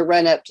dare to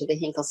run up to the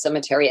Hinkle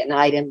Cemetery at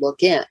night and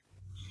look in.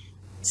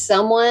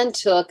 Someone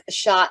took a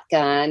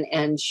shotgun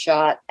and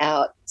shot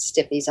out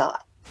Stiffy's eye.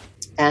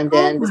 And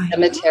then the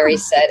cemetery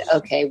said,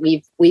 okay,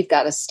 we've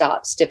got to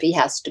stop. Stiffy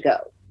has to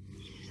go.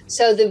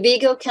 So the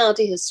Vigo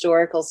County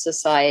Historical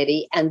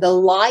Society and the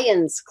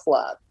Lions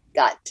Club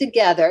got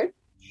together.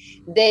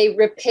 They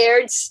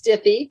repaired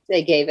Stiffy.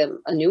 They gave him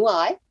a new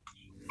eye.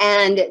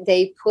 And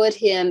they put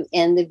him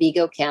in the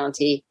Vigo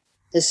County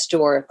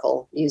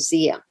Historical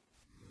Museum.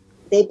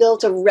 They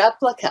built a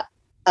replica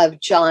of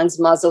John's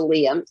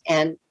mausoleum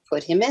and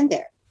put him in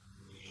there.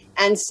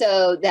 And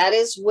so that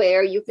is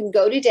where you can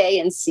go today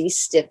and see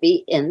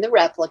Stiffy in the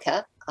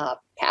replica,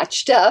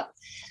 patched up.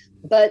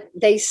 But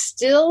they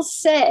still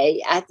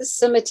say at the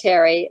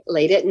cemetery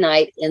late at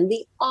night in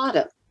the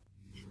autumn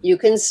You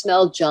can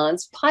smell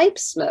John's pipe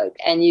smoke,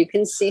 and you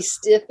can see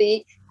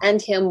Stiffy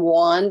and him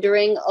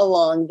wandering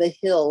along the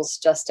hills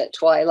just at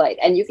twilight,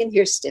 and you can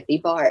hear Stiffy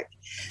bark.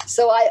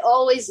 So I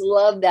always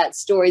love that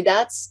story.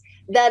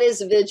 That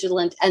is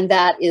vigilant, and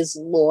that is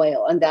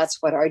loyal, and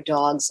that's what our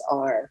dogs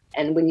are.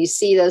 And when you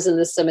see those in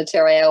the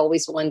cemetery, I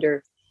always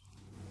wonder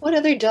what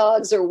other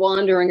dogs are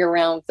wandering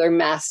around with their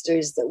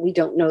masters that we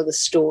don't know the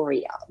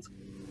story of.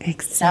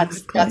 Exactly.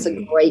 That's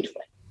a great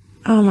one.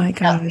 Oh my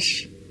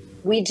gosh. Now,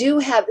 we do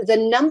have the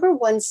number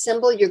one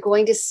symbol you're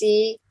going to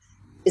see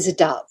is a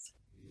dove.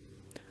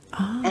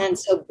 Oh. And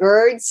so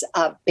birds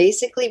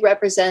basically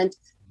represent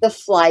the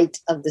flight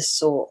of the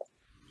soul.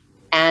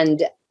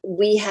 And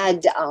we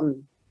had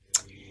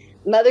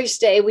Mother's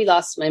Day, we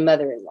lost my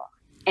mother-in-law.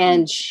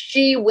 And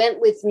she went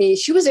with me.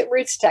 She was at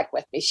Roots Tech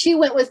with me. She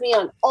went with me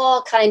on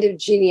all kind of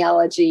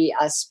genealogy,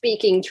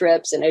 speaking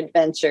trips and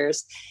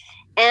adventures.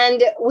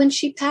 And when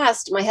she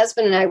passed, my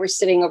husband and I were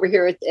sitting over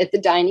here at the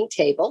dining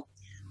table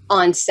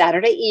on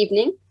Saturday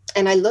evening.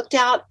 And I looked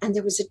out and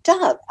there was a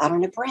dove out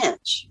on a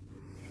branch.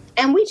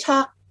 And we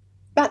talked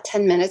about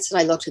 10 minutes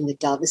and I looked and the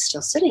dove is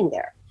still sitting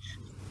there.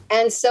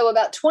 And so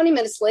about 20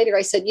 minutes later,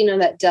 I said,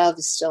 that dove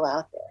is still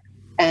out there.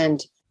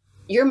 And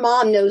your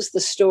mom knows the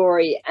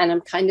story, and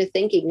I'm kind of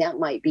thinking that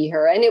might be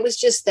her. And it was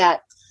just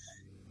that,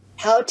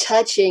 how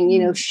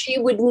touching, she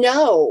would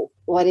know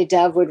what a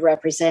dove would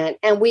represent.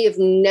 And we have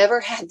never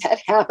had that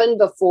happen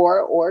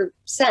before or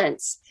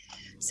since.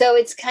 So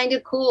it's kind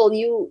of cool.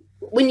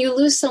 When you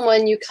lose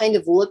someone, you kind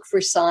of look for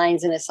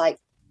signs, and it's like,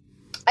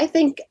 I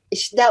think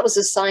that was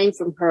a sign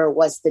from her,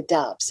 was the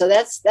dove. So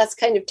that's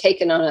kind of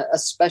taken on a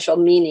special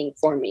meaning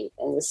for me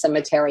in the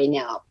cemetery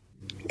now.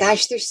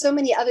 Gosh, there's so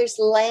many others.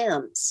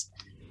 Lambs.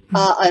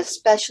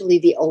 Especially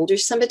the older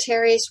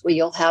cemeteries where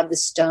you'll have the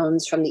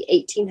stones from the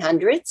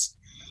 1800s,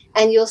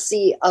 and you'll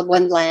see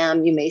one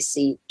lamb. You may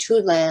see two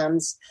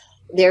lambs.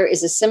 There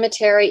is a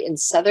cemetery in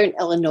southern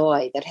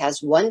Illinois that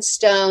has one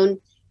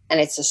stone, and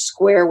it's a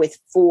square with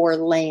 4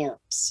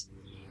 lambs.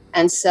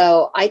 And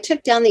so I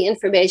took down the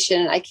information,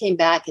 and I came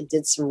back and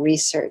did some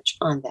research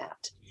on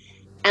that.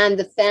 And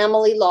the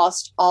family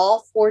lost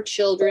all 4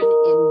 children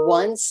in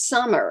one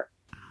summer.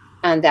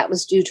 And that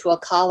was due to a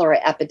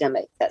cholera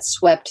epidemic that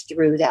swept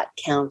through that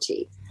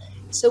county.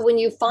 So when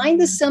you find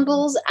the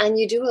symbols and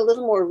you do a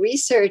little more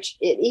research,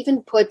 it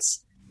even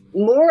puts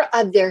more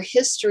of their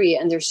history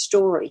and their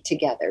story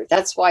together.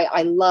 That's why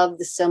I love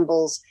the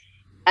symbols,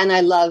 and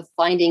I love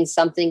finding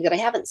something that I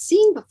haven't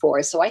seen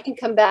before. So I can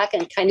come back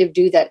and kind of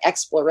do that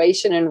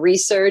exploration and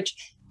research,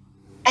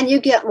 and you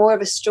get more of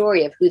a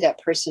story of who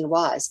that person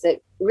was that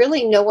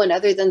really no one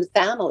other than the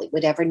family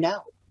would ever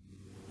know.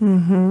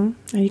 Mm-hmm.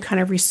 And you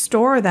kind of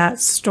restore that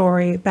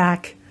story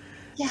back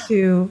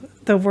to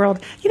the world.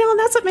 And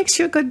that's what makes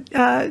you a good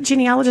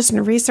genealogist and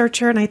a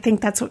researcher. And I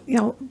think that's what,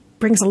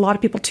 brings a lot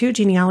of people to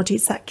genealogy.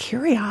 It's that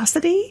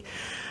curiosity.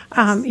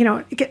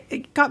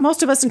 It got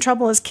most of us in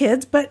trouble as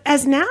kids, but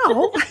as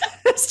now,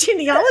 as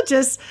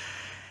genealogists,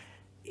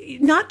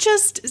 not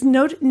just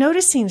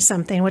noticing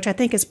something, which I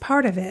think is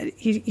part of it.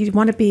 You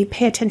want to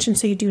pay attention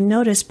so you do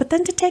notice, but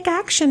then to take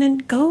action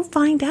and go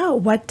find out,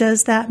 what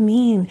does that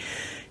mean?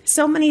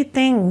 So many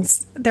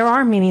things, there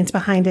are meanings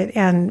behind it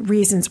and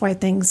reasons why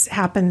things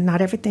happen.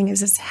 Not everything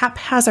is as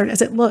haphazard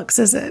as it looks,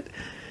 is it?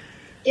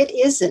 It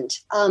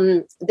isn't.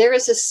 There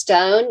is a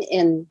stone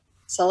in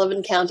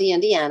Sullivan County,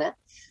 Indiana.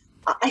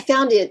 I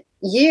found it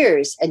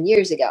years and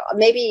years ago,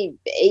 maybe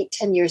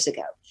 8-10 years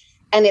ago.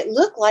 And it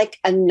looked like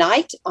a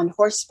knight on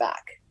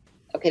horseback.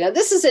 Okay, now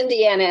this is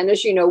Indiana, and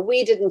as you know,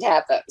 we didn't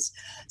have those.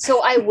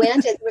 So I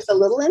went, and there was a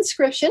little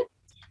inscription,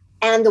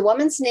 and the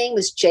woman's name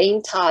was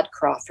Jane Todd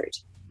Crawford.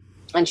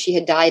 And she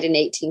had died in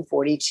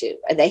 1842.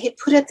 And they had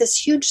put up this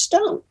huge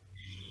stone.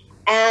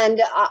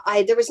 And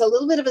there was a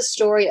little bit of a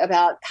story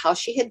about how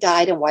she had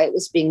died and why it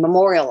was being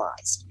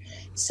memorialized.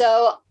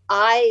 So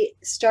I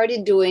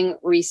started doing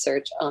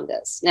research on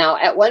this. Now,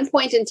 at one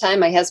point in time,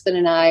 my husband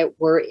and I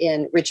were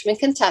in Richmond,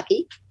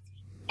 Kentucky.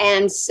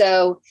 And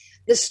so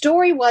the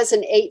story was in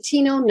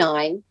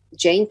 1809,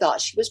 Jane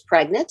thought she was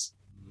pregnant,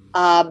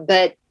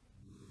 but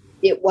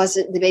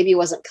the baby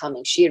wasn't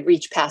coming. She had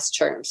reached past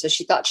term. So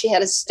she thought she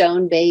had a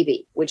stone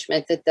baby, which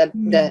meant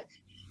that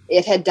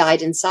it had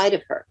died inside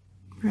of her.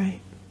 Right.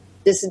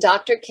 This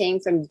doctor came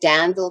from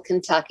Danville,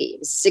 Kentucky. It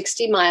was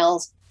 60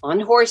 miles on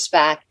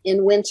horseback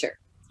in winter.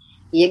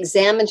 He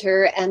examined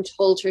her and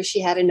told her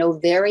she had an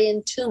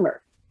ovarian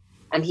tumor,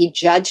 and he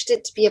judged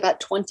it to be about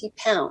 20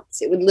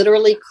 pounds. It would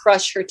literally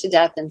crush her to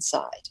death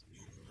inside.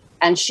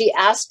 And she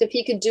asked if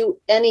he could do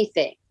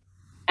anything.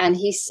 And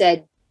he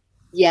said,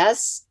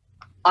 yes,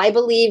 I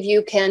believe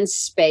you can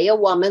spay a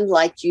woman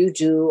like you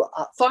do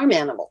a farm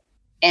animal.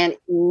 And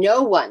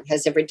no one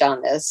has ever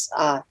done this.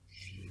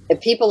 The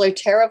people are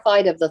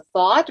terrified of the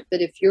thought, but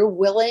if you're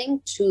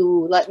willing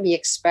to let me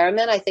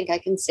experiment, I think I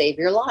can save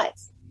your life.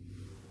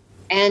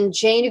 And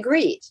Jane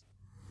agreed.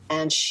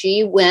 And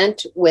she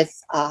went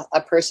with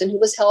a person who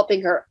was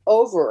helping her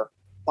over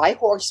by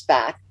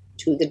horseback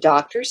to the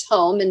doctor's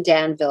home in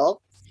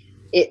Danville.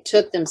 It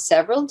took them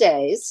several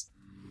days.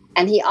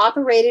 And he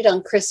operated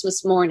on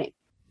Christmas morning.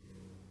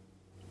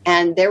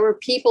 And there were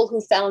people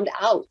who found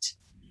out.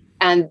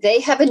 And they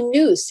have a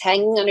noose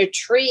hanging on a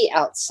tree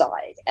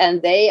outside.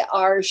 And they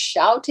are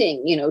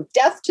shouting,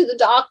 death to the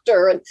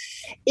doctor. And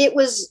it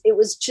was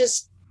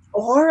just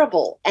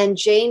horrible. And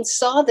Jane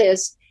saw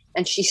this,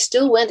 and she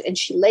still went and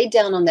she laid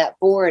down on that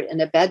board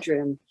in a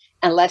bedroom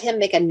and let him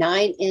make a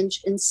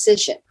 9-inch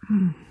incision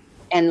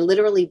and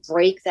literally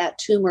break that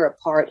tumor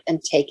apart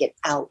and take it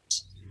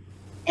out.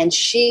 And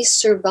she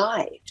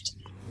survived.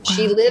 Wow.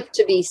 She lived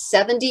to be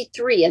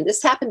 73. And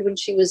this happened when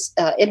she was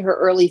in her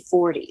early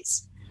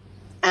 40s.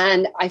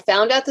 And I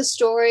found out the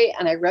story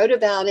and I wrote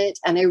about it,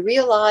 and I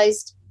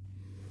realized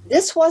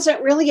this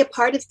wasn't really a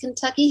part of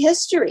Kentucky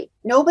history.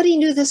 Nobody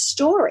knew this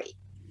story.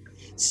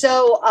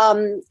 So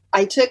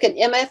I took an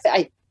MFA,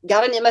 I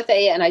got an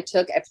MFA, and I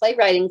took a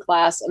playwriting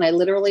class, and I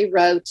literally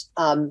wrote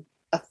a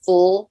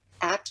full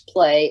act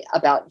play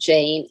about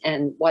Jane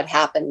and what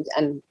happened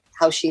and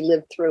how she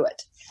lived through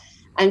it.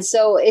 And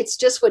so it's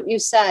just what you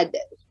said.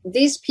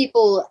 These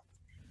people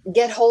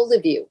get hold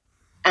of you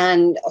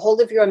and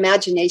hold of your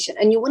imagination,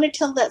 and you want to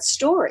tell that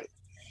story.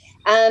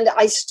 And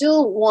I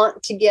still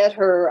want to get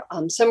her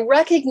some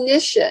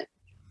recognition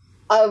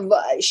of,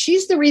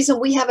 she's the reason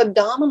we have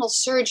abdominal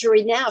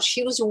surgery now.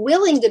 She was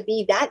willing to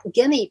be that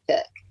guinea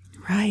pig,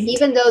 right?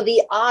 Even though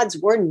the odds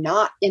were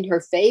not in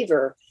her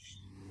favor.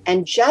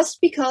 And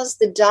just because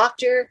the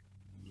doctor,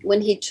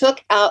 when he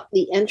took out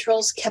the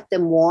entrails, kept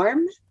them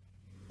warm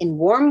in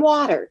warm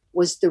water,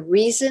 was the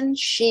reason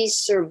she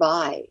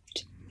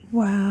survived.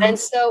 Wow. And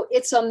so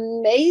it's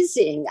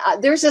amazing.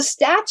 There's a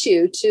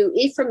statue to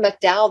Ephraim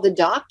McDowell, the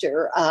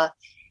doctor,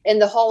 in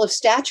the Hall of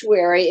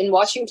Statuary in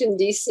Washington,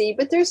 D.C.,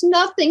 but there's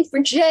nothing for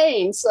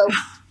Jane. So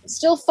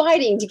still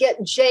fighting to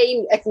get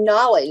Jane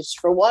acknowledged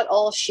for what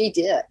all she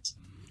did.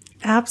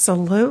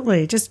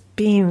 Absolutely. Just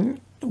being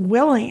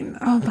willing.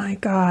 Oh, my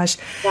gosh.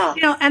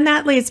 Yeah. And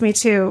that leads me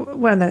to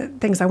one of the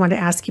things I wanted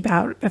to ask you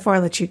about before I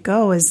let you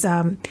go is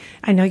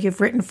I know you've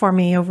written for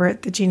me over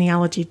at the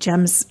Genealogy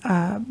Gems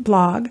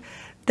blog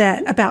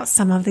that about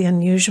some of the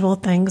unusual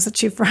things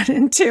that you've run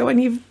into,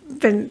 and you've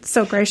been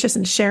so gracious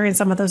in sharing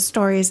some of those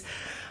stories.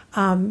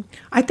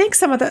 I think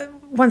some of the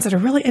ones that are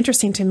really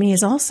interesting to me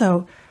is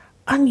also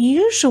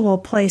unusual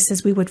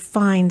places we would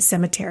find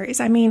cemeteries.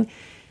 I mean,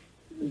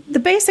 the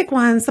basic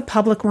ones, the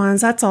public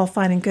ones, that's all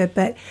fine and good,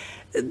 but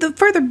the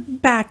further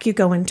back you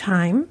go in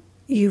time,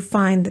 you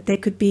find that they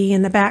could be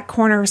in the back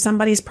corner of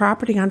somebody's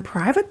property on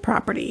private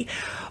property.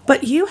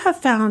 But you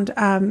have found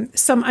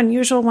some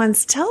unusual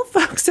ones. Tell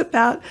folks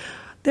about,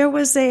 there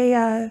was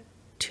a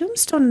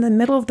tombstone in the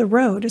middle of the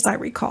road, as I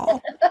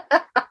recall.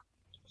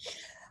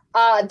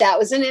 That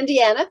was in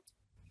Indiana.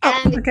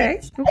 And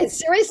okay.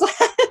 Seriously,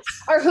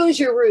 our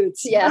Hoosier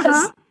roots, yes.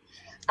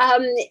 Uh-huh.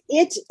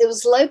 It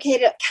was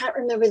located, I can't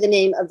remember the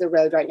name of the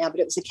road right now, but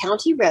it was a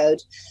county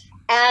road.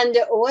 And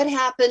what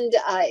happened,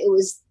 it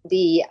was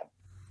the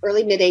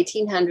early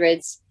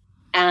mid-1800s,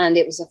 and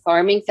it was a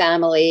farming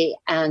family,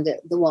 and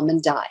the woman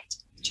died,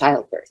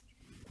 childbirth.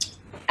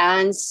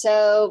 And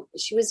so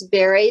she was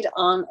buried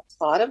on a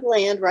plot of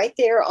land right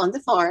there on the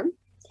farm.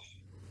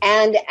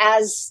 And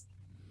as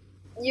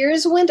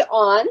years went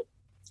on,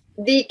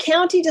 the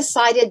county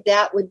decided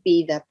that would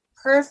be the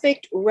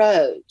perfect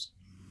road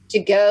to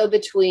go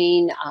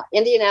between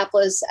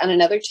Indianapolis and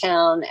another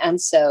town.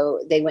 And so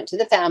they went to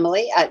the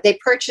family. They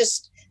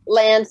purchased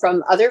land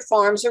from other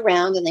farms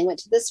around, and they went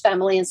to this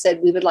family and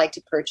said, we would like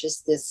to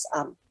purchase this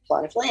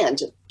plot of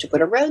land to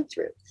put a road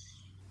through.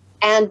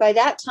 And by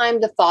that time,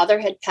 the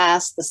father had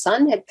passed, the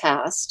son had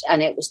passed,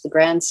 and it was the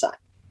grandson.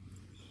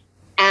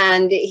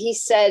 And he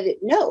said,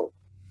 no,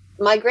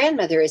 my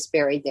grandmother is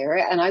buried there,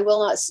 and I will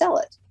not sell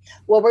it.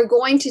 Well, we're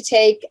going to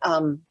take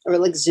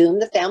or exhume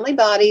the family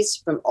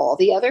bodies from all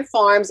the other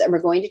farms, and we're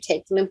going to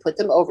take them and put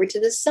them over to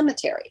the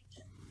cemetery.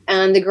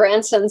 And the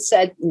grandson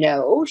said,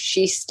 no,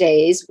 she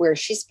stays where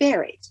she's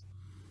buried.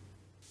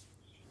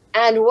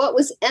 And what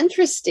was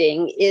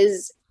interesting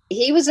is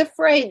he was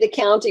afraid the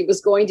county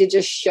was going to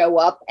just show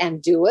up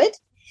and do it.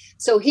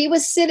 So he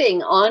was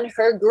sitting on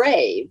her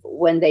grave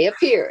when they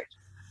appeared,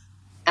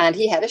 and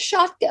he had a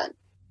shotgun.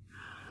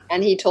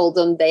 And he told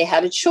them they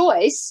had a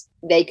choice.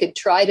 They could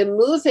try to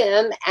move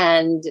him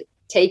and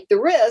take the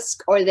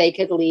risk, or they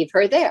could leave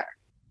her there.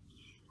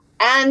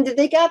 And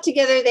they got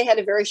together. They had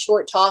a very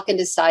short talk and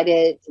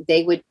decided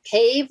they would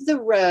pave the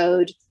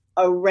road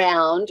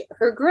around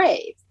her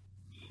grave.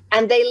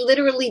 And they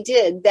literally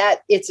did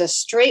that. It's a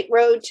straight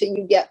road till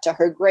you get to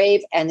her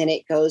grave, and then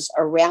it goes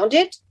around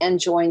it and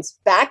joins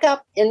back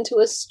up into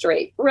a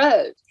straight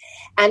road.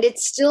 And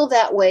it's still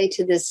that way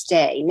to this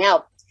day.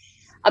 Now,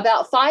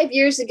 about 5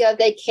 years ago,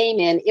 they came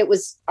in. It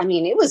was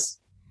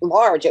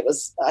large. It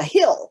was a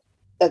hill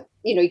that,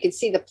 you could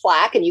see the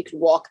plaque and you could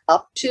walk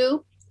up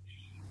to.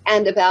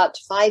 And about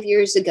 5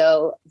 years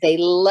ago, they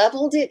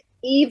leveled it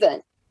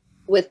even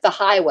with the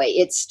highway.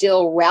 It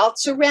still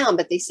routes around,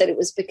 but they said it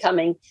was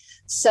becoming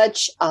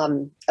such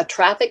a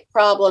traffic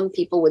problem.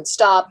 People would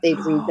stop. They'd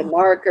read the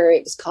marker.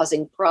 It was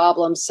causing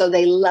problems. So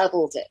they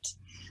leveled it.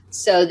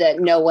 so that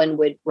no one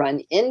would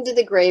run into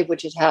the grave,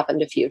 which had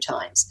happened a few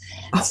times.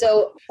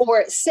 So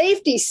for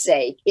safety's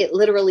sake, it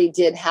literally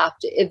did have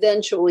to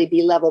eventually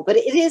be level, but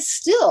it is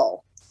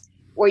still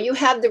where you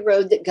have the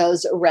road that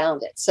goes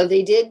around it. So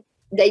they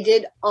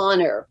did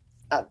honor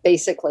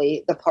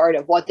basically the part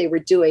of what they were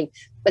doing,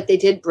 but they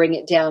did bring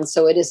it down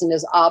so it isn't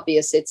as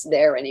obvious it's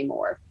there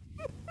anymore.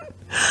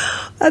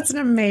 That's an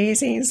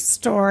amazing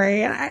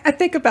story. I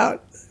think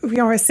about, we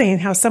always saying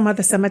how some of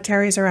the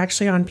cemeteries are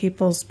actually on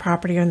people's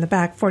property or in the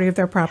back 40 of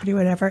their property,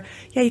 whatever.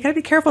 Yeah, you got to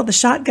be careful of the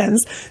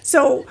shotguns.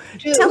 So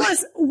tell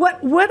us,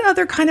 what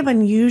other kind of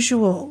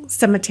unusual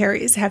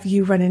cemeteries have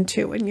you run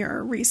into in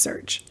your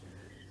research?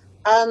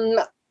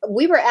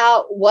 We were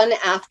out one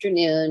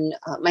afternoon.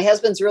 My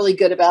husband's really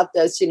good about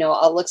this.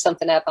 I'll look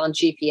something up on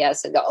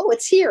GPS and go, oh,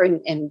 it's here.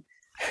 And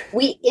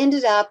we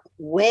ended up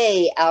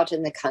way out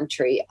in the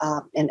country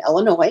in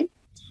Illinois.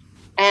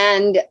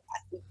 And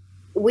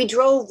we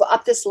drove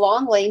up this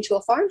long lane to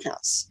a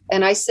farmhouse.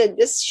 And I said,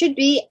 this should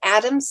be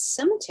Adams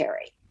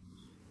Cemetery.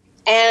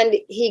 And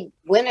he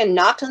went and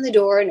knocked on the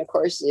door. And of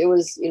course, it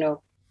was,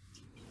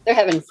 they're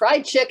having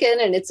fried chicken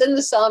and it's in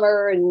the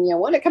summer and,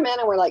 want to come in.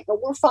 And we're like,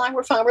 we're fine.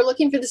 We're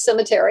looking for the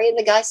cemetery. And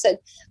the guy said,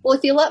 well,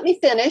 if you let me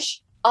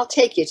finish, I'll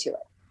take you to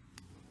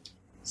it.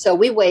 So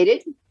we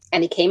waited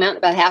and he came out in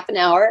about half an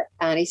hour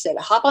and he said,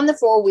 hop on the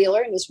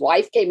four-wheeler. And his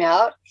wife came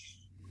out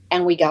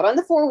and we got on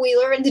the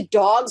four-wheeler and the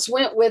dogs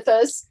went with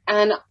us.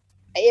 And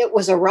it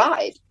was a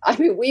ride. I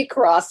mean, we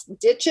crossed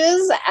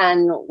ditches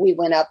and we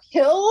went up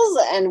hills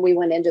and we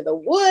went into the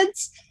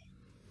woods.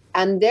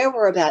 And there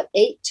were about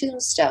 8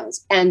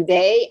 tombstones, and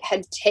they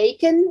had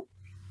taken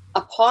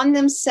upon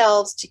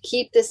themselves to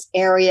keep this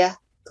area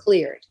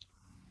cleared.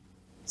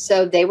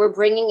 So they were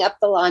bringing up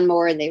the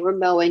lawnmower and they were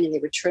mowing and they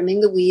were trimming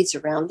the weeds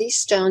around these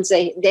stones.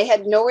 They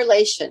had no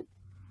relation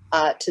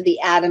to the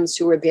Adams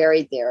who were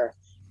buried there.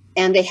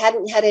 And they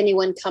hadn't had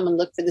anyone come and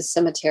look for the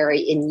cemetery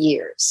in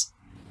years.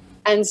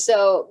 And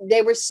so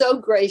they were so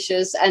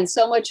gracious and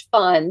so much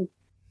fun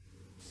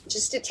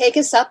just to take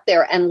us up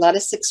there and let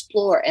us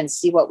explore and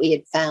see what we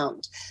had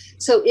found.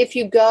 So if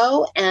you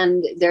go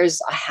and there's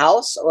a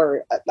house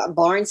or a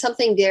barn,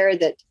 something there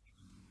that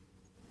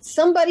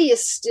somebody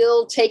is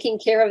still taking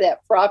care of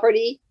that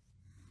property,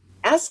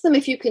 ask them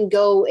if you can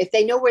go, if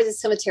they know where the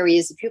cemetery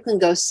is, if you can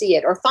go see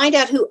it, or find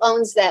out who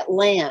owns that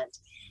land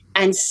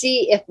and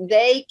see if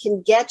they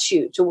can get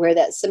you to where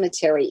that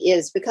cemetery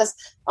is, because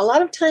a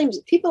lot of times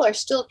people are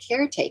still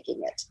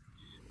caretaking it.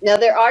 Now,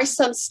 there are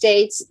some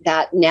states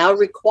that now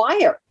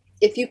require,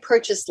 if you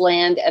purchase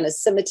land and a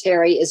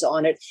cemetery is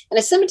on it, and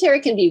a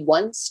cemetery can be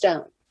one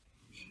stone.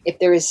 If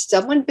there is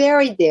someone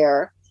buried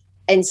there,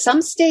 in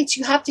some states,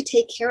 you have to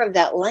take care of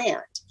that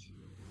land.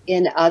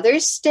 In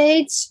other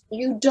states,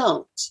 you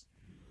don't.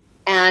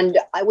 And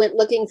I went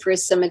looking for a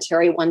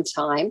cemetery one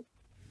time,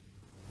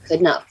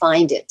 could not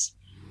find it.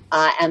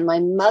 And my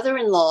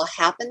mother-in-law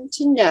happened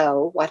to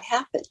know what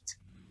happened.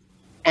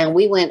 And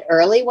we went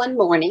early one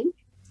morning.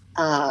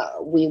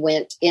 We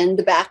went in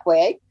the back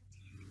way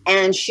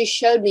and she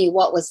showed me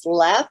what was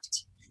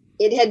left.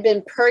 It had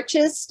been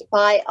purchased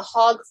by a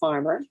hog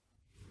farmer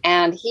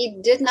and he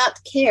did not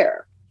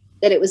care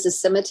that it was a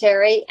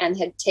cemetery and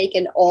had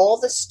taken all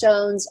the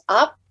stones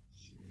up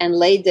and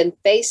laid them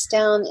face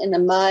down in the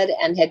mud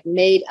and had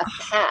made a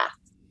path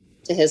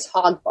to his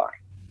hog barn.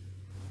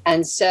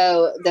 And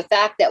so the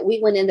fact that we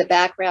went in the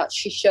back route,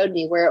 she showed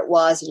me where it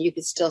was and you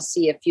could still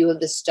see a few of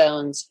the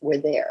stones were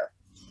there.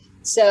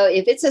 So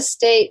if it's a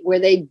state where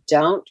they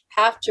don't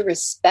have to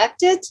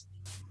respect it,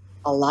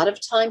 a lot of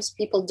times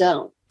people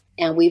don't.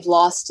 And we've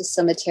lost a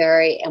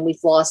cemetery and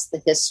we've lost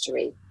the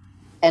history.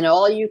 And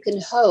all you can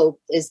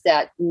hope is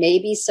that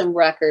maybe some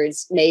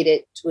records made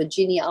it to a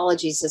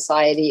genealogy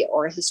society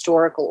or a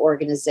historical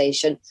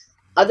organization.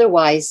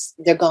 Otherwise,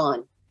 they're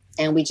gone.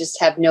 And we just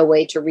have no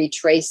way to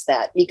retrace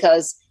that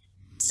because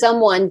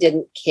someone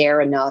didn't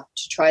care enough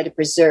to try to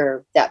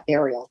preserve that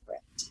burial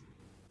ground.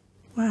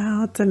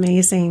 Wow, it's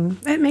amazing.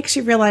 It makes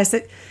you realize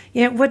that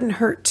it wouldn't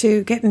hurt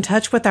to get in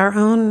touch with our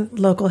own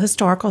local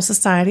historical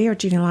society or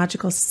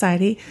genealogical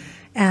society.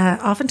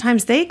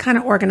 Oftentimes they kind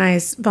of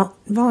organize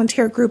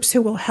volunteer groups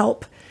who will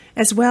help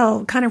as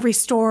well, kind of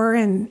restore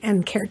and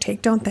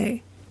caretake, don't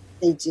they?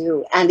 They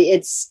do. And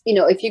it's,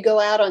 if you go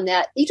out on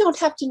that, you don't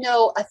have to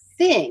know a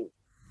thing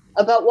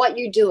about what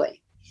you're doing.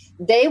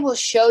 They will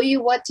show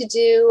you what to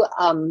do,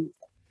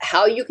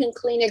 how you can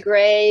clean a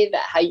grave,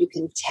 how you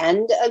can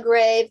tend a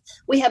grave.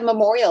 We have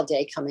Memorial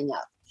Day coming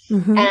up.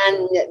 Mm-hmm.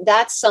 And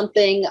that's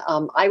something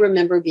I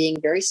remember being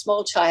a very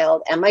small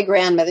child and my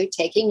grandmother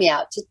taking me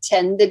out to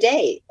tend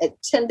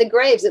the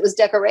graves. It was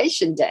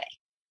Decoration Day.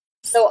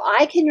 So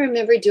I can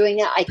remember doing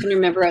that. I can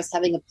remember us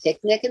having a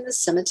picnic in the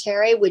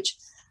cemetery, which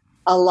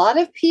a lot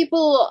of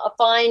people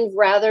find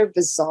rather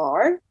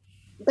bizarre,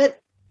 but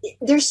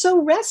they're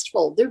so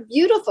restful. They're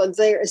beautiful.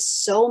 There is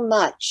so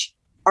much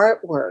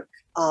artwork,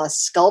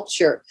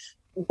 sculpture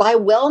by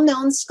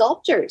well-known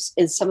sculptors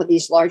in some of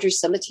these larger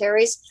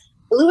cemeteries.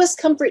 Louis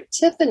Comfort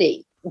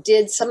Tiffany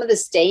did some of the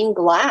stained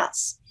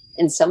glass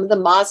in some of the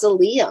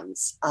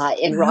mausoleums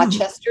in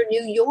Rochester,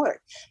 New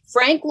York.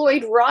 Frank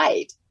Lloyd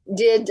Wright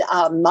did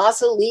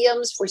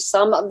mausoleums for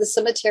some of the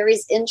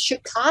cemeteries in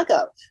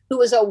Chicago, who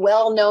was a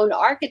well-known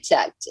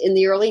architect in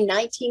the early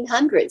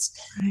 1900s.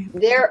 Right.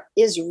 There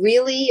is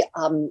really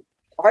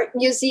art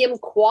museum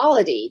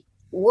quality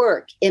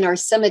work in our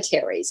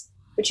cemeteries,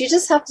 but you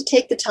just have to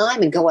take the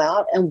time and go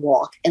out and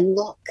walk and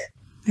look.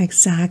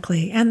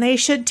 Exactly. And they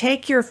should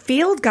take your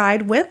field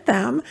guide with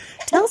them.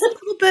 Tell us a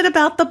little bit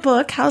about the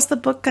book. How's the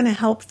book going to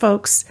help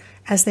folks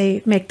as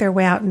they make their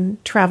way out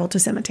and travel to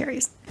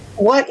cemeteries?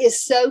 What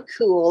is so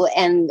cool,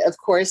 and of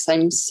course,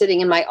 I'm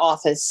sitting in my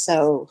office,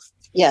 so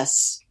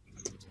yes,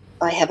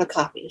 I have a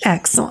copy.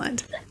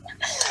 Excellent.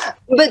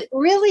 But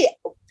really,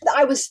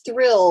 I was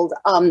thrilled.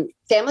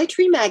 Family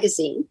Tree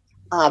Magazine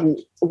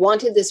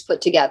wanted this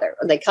put together.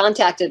 They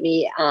contacted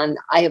me, and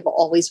I have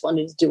always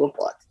wanted to do a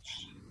book.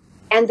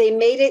 And they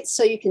made it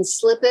so you can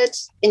slip it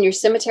in your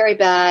cemetery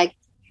bag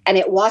and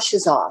it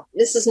washes off.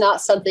 This is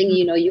not something,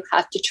 you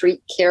have to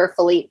treat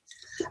carefully.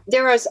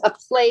 There is a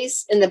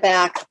place in the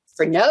back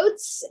for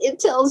notes. It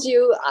tells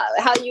you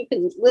how you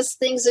can list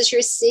things as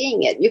you're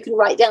seeing it. You can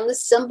write down the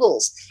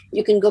symbols.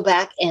 You can go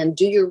back and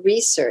do your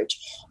research.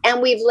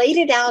 And we've laid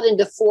it out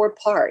into 4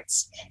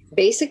 parts,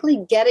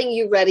 basically getting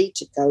you ready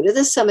to go to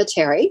the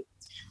cemetery.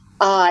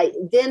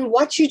 Then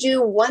what you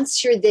do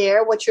once you're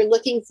there, what you're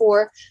looking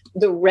for,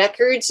 the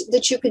records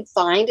that you could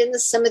find in the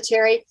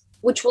cemetery,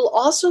 which will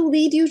also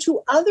lead you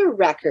to other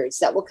records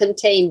that will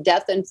contain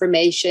death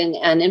information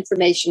and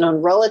information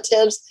on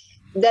relatives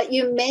that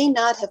you may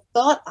not have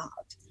thought of.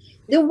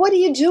 Then what do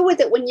you do with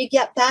it when you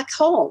get back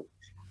home?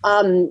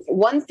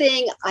 One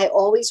thing I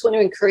always want to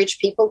encourage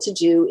people to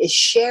do is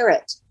share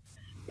it.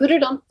 Put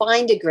it on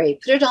Find a Grave,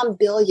 put it on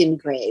Billion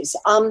Graves.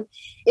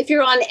 If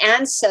you're on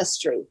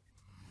Ancestry,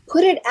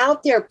 put it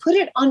out there, put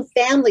it on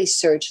Family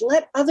Search.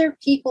 Let other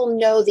people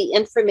know the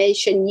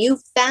information you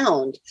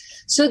found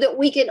so that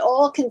we can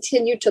all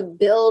continue to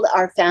build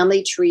our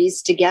family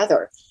trees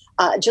together.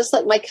 Just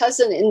like my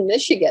cousin in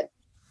Michigan,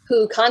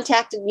 who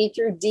contacted me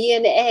through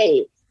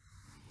DNA.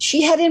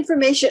 She had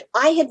information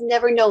I had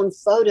never known,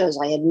 photos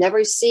I had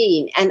never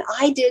seen, and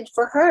I did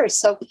for her.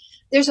 So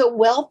there's a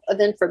wealth of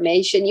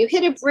information. You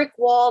hit a brick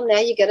wall, now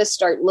you got to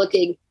start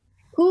looking.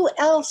 Who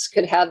else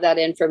could have that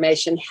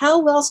information?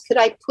 How else could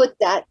I put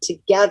that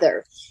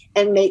together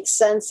and make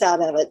sense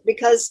out of it?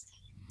 Because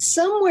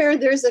somewhere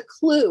there's a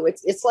clue.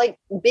 It's like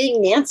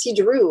being Nancy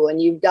Drew,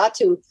 and you've got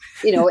to,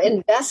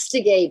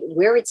 investigate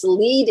where it's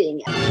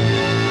leading.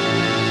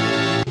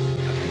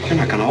 You're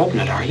not going to open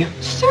it, are you?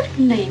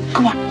 Certainly.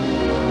 Come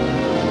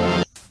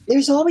on.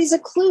 There's always a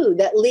clue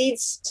that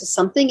leads to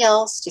something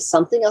else, to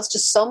something else, to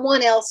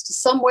someone else, to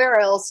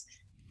somewhere else.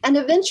 And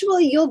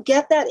eventually you'll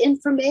get that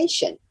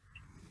information.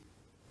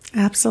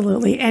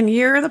 Absolutely. And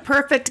you're the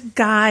perfect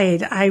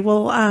guide. I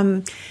will,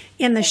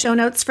 in the show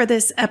notes for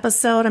this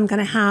episode, I'm going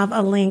to have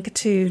a link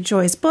to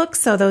Joy's book,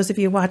 so those of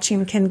you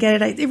watching can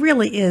get it. It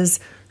really is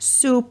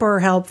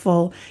super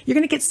helpful. You're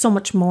going to get so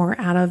much more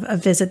out of a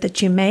visit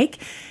that you make.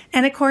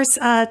 And of course,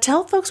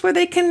 tell folks where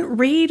they can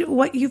read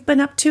what you've been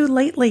up to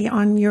lately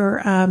on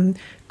your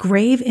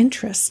grave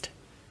interest.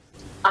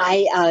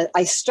 I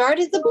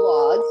started the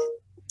blog.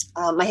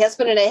 My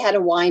husband and I had a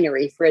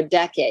winery for a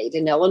decade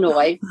in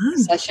Illinois.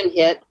 Session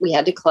hit. We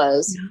had to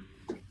close.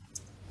 Yeah.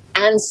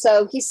 And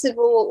so he said,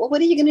 well,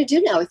 what are you going to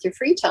do now with your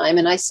free time?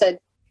 And I said,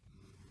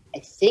 I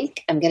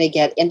think I'm going to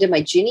get into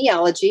my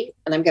genealogy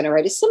and I'm going to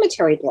write a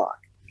cemetery blog.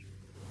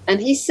 And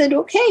he said,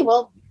 okay,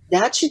 well,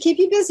 that should keep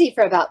you busy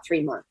for about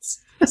 3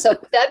 months. So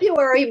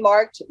February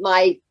marked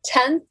my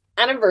 10th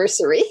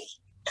anniversary.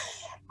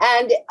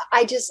 And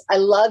I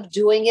love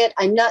doing it.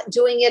 I'm not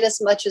doing it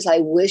as much as I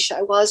wish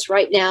I was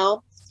right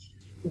now.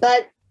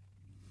 But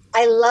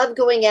I love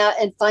going out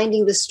and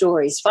finding the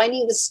stories,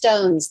 finding the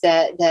stones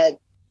that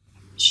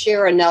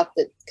share enough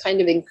that kind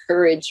of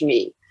encourage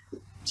me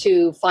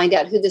to find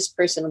out who this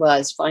person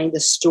was, find the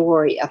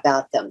story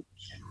about them.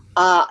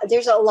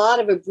 There's a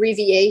lot of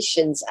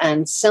abbreviations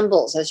and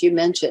symbols, as you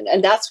mentioned,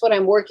 and that's what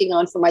I'm working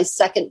on for my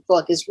second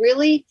book, is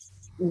really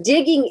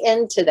digging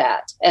into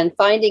that and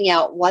finding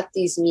out what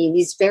these mean,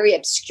 these very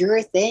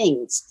obscure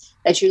things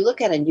that you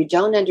look at and you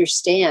don't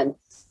understand.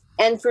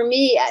 And for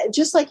me,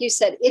 just like you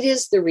said, it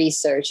is the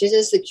research. It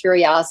is the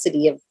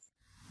curiosity of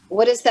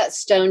what is that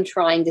stone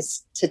trying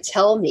to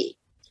tell me?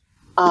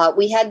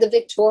 We had the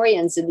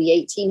Victorians in the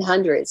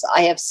 1800s.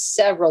 I have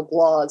several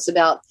blogs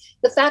about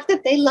the fact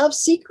that they love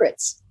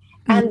secrets.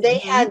 And they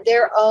had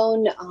their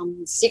own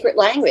secret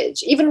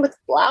language, even with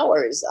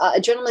flowers. A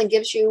gentleman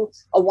gives you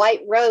a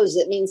white rose.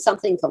 It means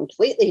something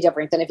completely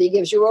different than if he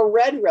gives you a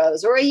red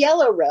rose or a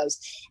yellow rose.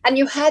 And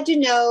you had to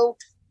know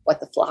what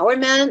the flower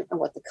meant and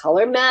what the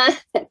color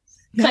meant,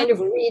 kind of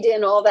read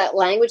in all that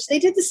language. They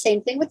did the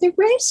same thing with their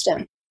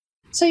gravestone.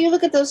 So you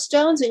look at those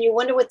stones and you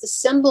wonder what the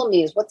symbol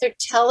means, what they're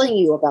telling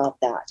you about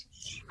that.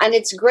 And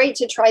it's great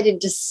to try to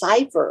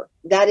decipher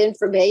that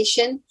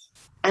information.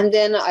 And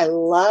then I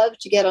love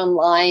to get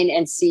online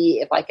and see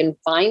if I can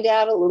find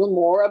out a little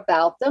more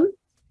about them,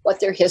 what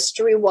their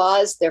history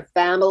was, their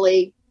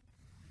family.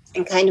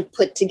 and kind of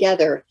put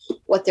together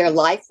what their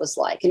life was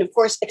like. And of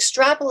course,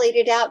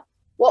 extrapolated out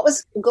what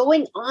was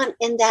going on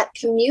in that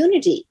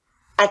community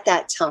at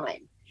that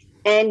time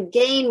and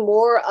gain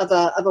more of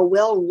a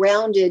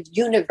well-rounded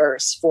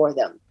universe for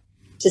them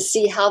to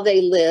see how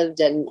they lived.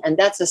 And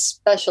that's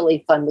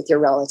especially fun with your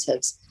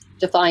relatives,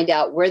 to find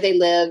out where they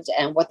lived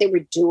and what they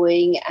were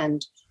doing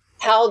and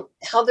how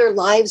their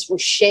lives were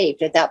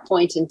shaped at that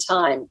point in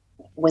time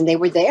when they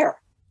were there.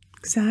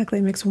 Exactly.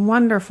 It makes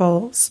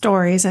wonderful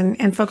stories.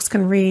 And folks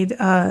can read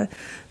the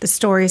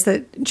stories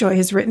that Joy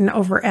has written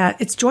over at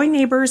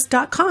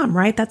itsjoyneighbors.com,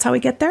 right? That's how we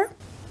get there?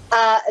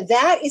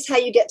 That is how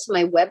you get to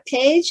my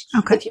webpage.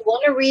 Okay. If you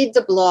want to read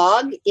the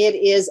blog, it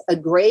is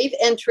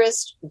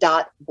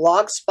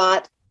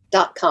agraveinterest.blogspot.com.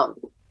 Awesome.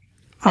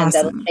 And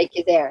that'll take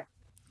you there.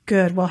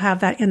 Good. We'll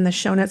have that in the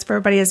show notes for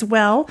everybody as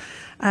well.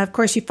 Of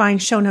course, you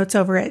find show notes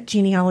over at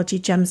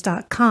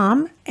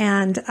genealogygems.com,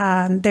 and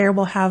there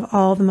we'll have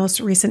all the most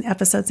recent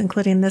episodes,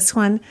 including this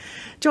one.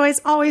 Joy,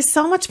 it's always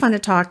so much fun to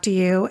talk to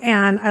you,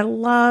 and I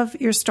love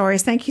your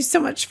stories. Thank you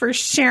so much for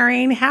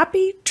sharing.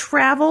 Happy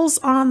travels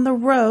on the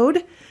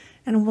road,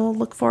 and we'll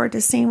look forward to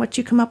seeing what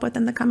you come up with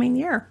in the coming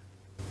year.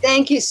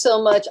 Thank you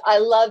so much. I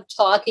love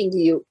talking to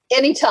you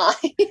anytime.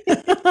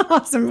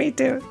 Awesome. Me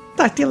too.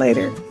 Talk to you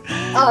later.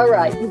 All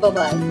right.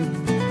 Bye-bye.